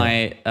 people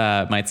might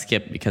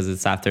skip because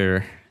it's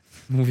after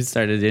we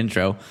started the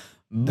intro.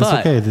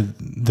 But that's okay.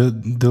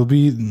 They'll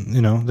be,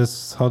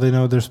 that's how they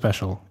know they're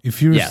special.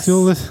 If you're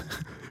still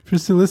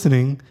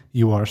listening,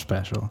 you are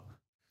special.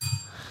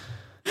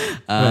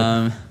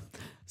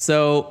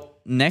 So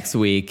next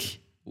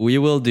week we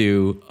will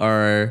do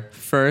our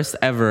first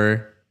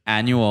ever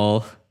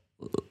annual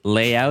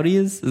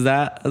layouties. Is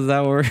that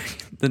what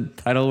the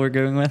title we're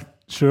going with?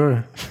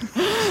 Sure.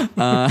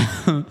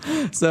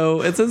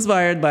 So it's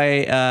inspired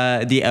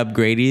by the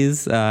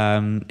Upgradies.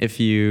 If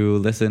you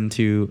listen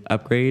to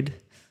Upgrade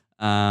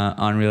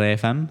on Relay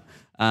FM,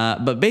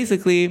 but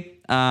basically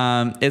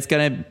it's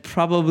gonna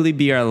probably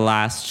be our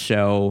last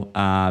show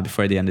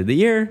before the end of the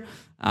year.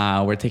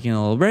 We're taking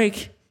a little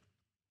break,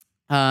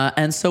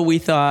 and so we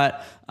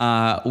thought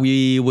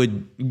we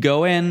would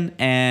go in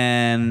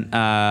and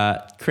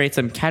create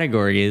some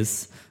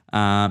categories,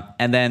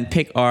 and then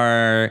pick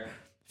our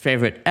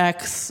favorite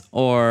X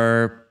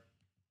or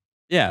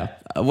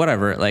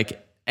whatever,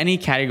 like any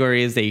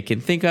categories that you can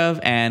think of.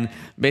 And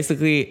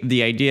basically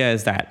the idea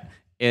is that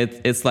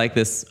it's like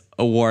this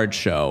award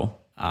show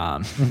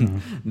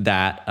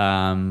that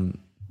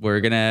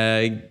we're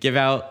gonna give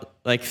out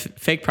like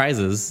fake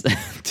prizes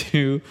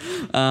to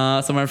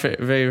some of our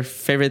very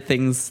favorite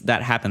things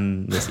that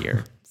happened this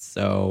year.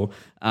 So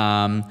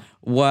Rafa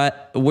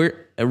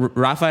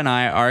and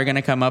I are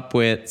gonna come up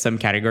with some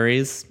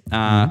categories,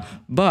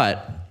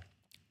 but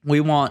we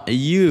want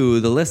you,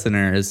 the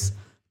listeners,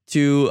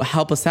 to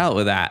help us out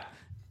with that.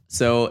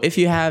 So if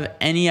you have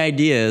any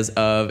ideas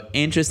of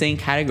interesting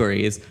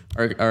categories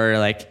or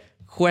like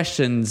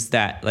questions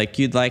that like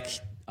you'd like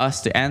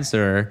us to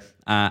answer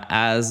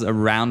as a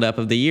roundup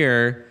of the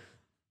year,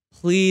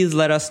 please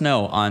let us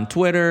know on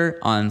Twitter,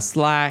 on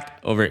Slack,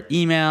 over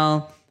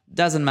email.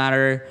 Doesn't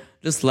matter.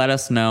 Just let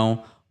us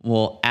know.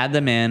 We'll add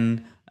them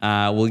in.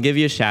 We'll give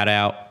you a shout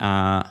out,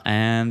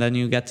 and then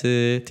you get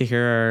to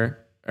hear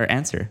our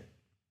answer.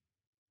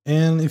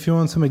 And if you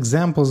want some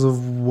examples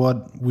of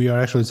what we are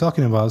actually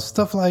talking about,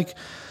 stuff like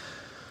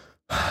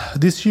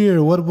this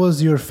year, what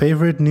was your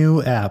favorite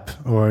new app?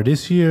 Or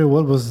this year,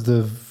 what was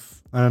the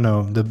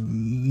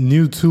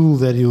new tool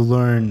that you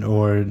learned?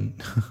 Or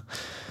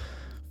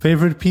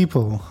favorite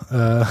people,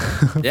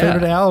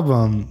 favorite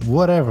album,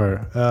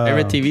 whatever.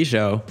 Favorite TV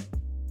show.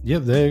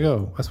 Yep, there you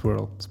go.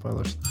 Westworld,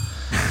 spoilers.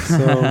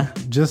 So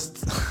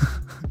just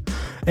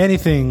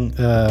anything...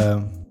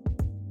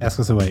 ask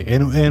us away,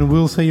 and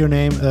we'll say your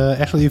name.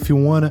 Actually, if you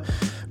want to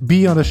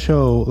be on the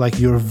show, like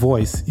your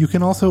voice, you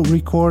can also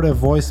record a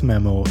voice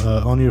memo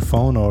on your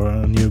phone or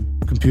on your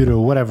computer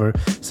or whatever.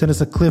 Send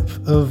us a clip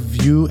of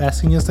you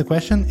asking us the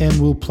question,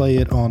 and we'll play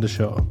it on the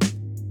show.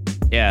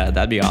 Yeah,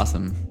 that'd be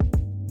awesome.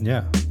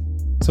 Yeah.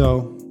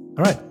 So,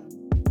 all right,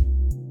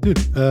 dude.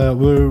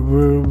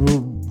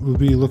 We'll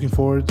be looking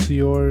forward to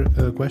your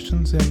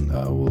questions, and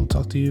we'll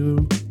talk to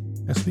you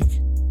next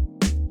week.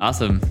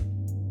 Awesome.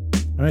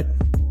 All right.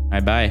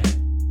 Bye.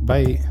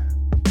 Bye.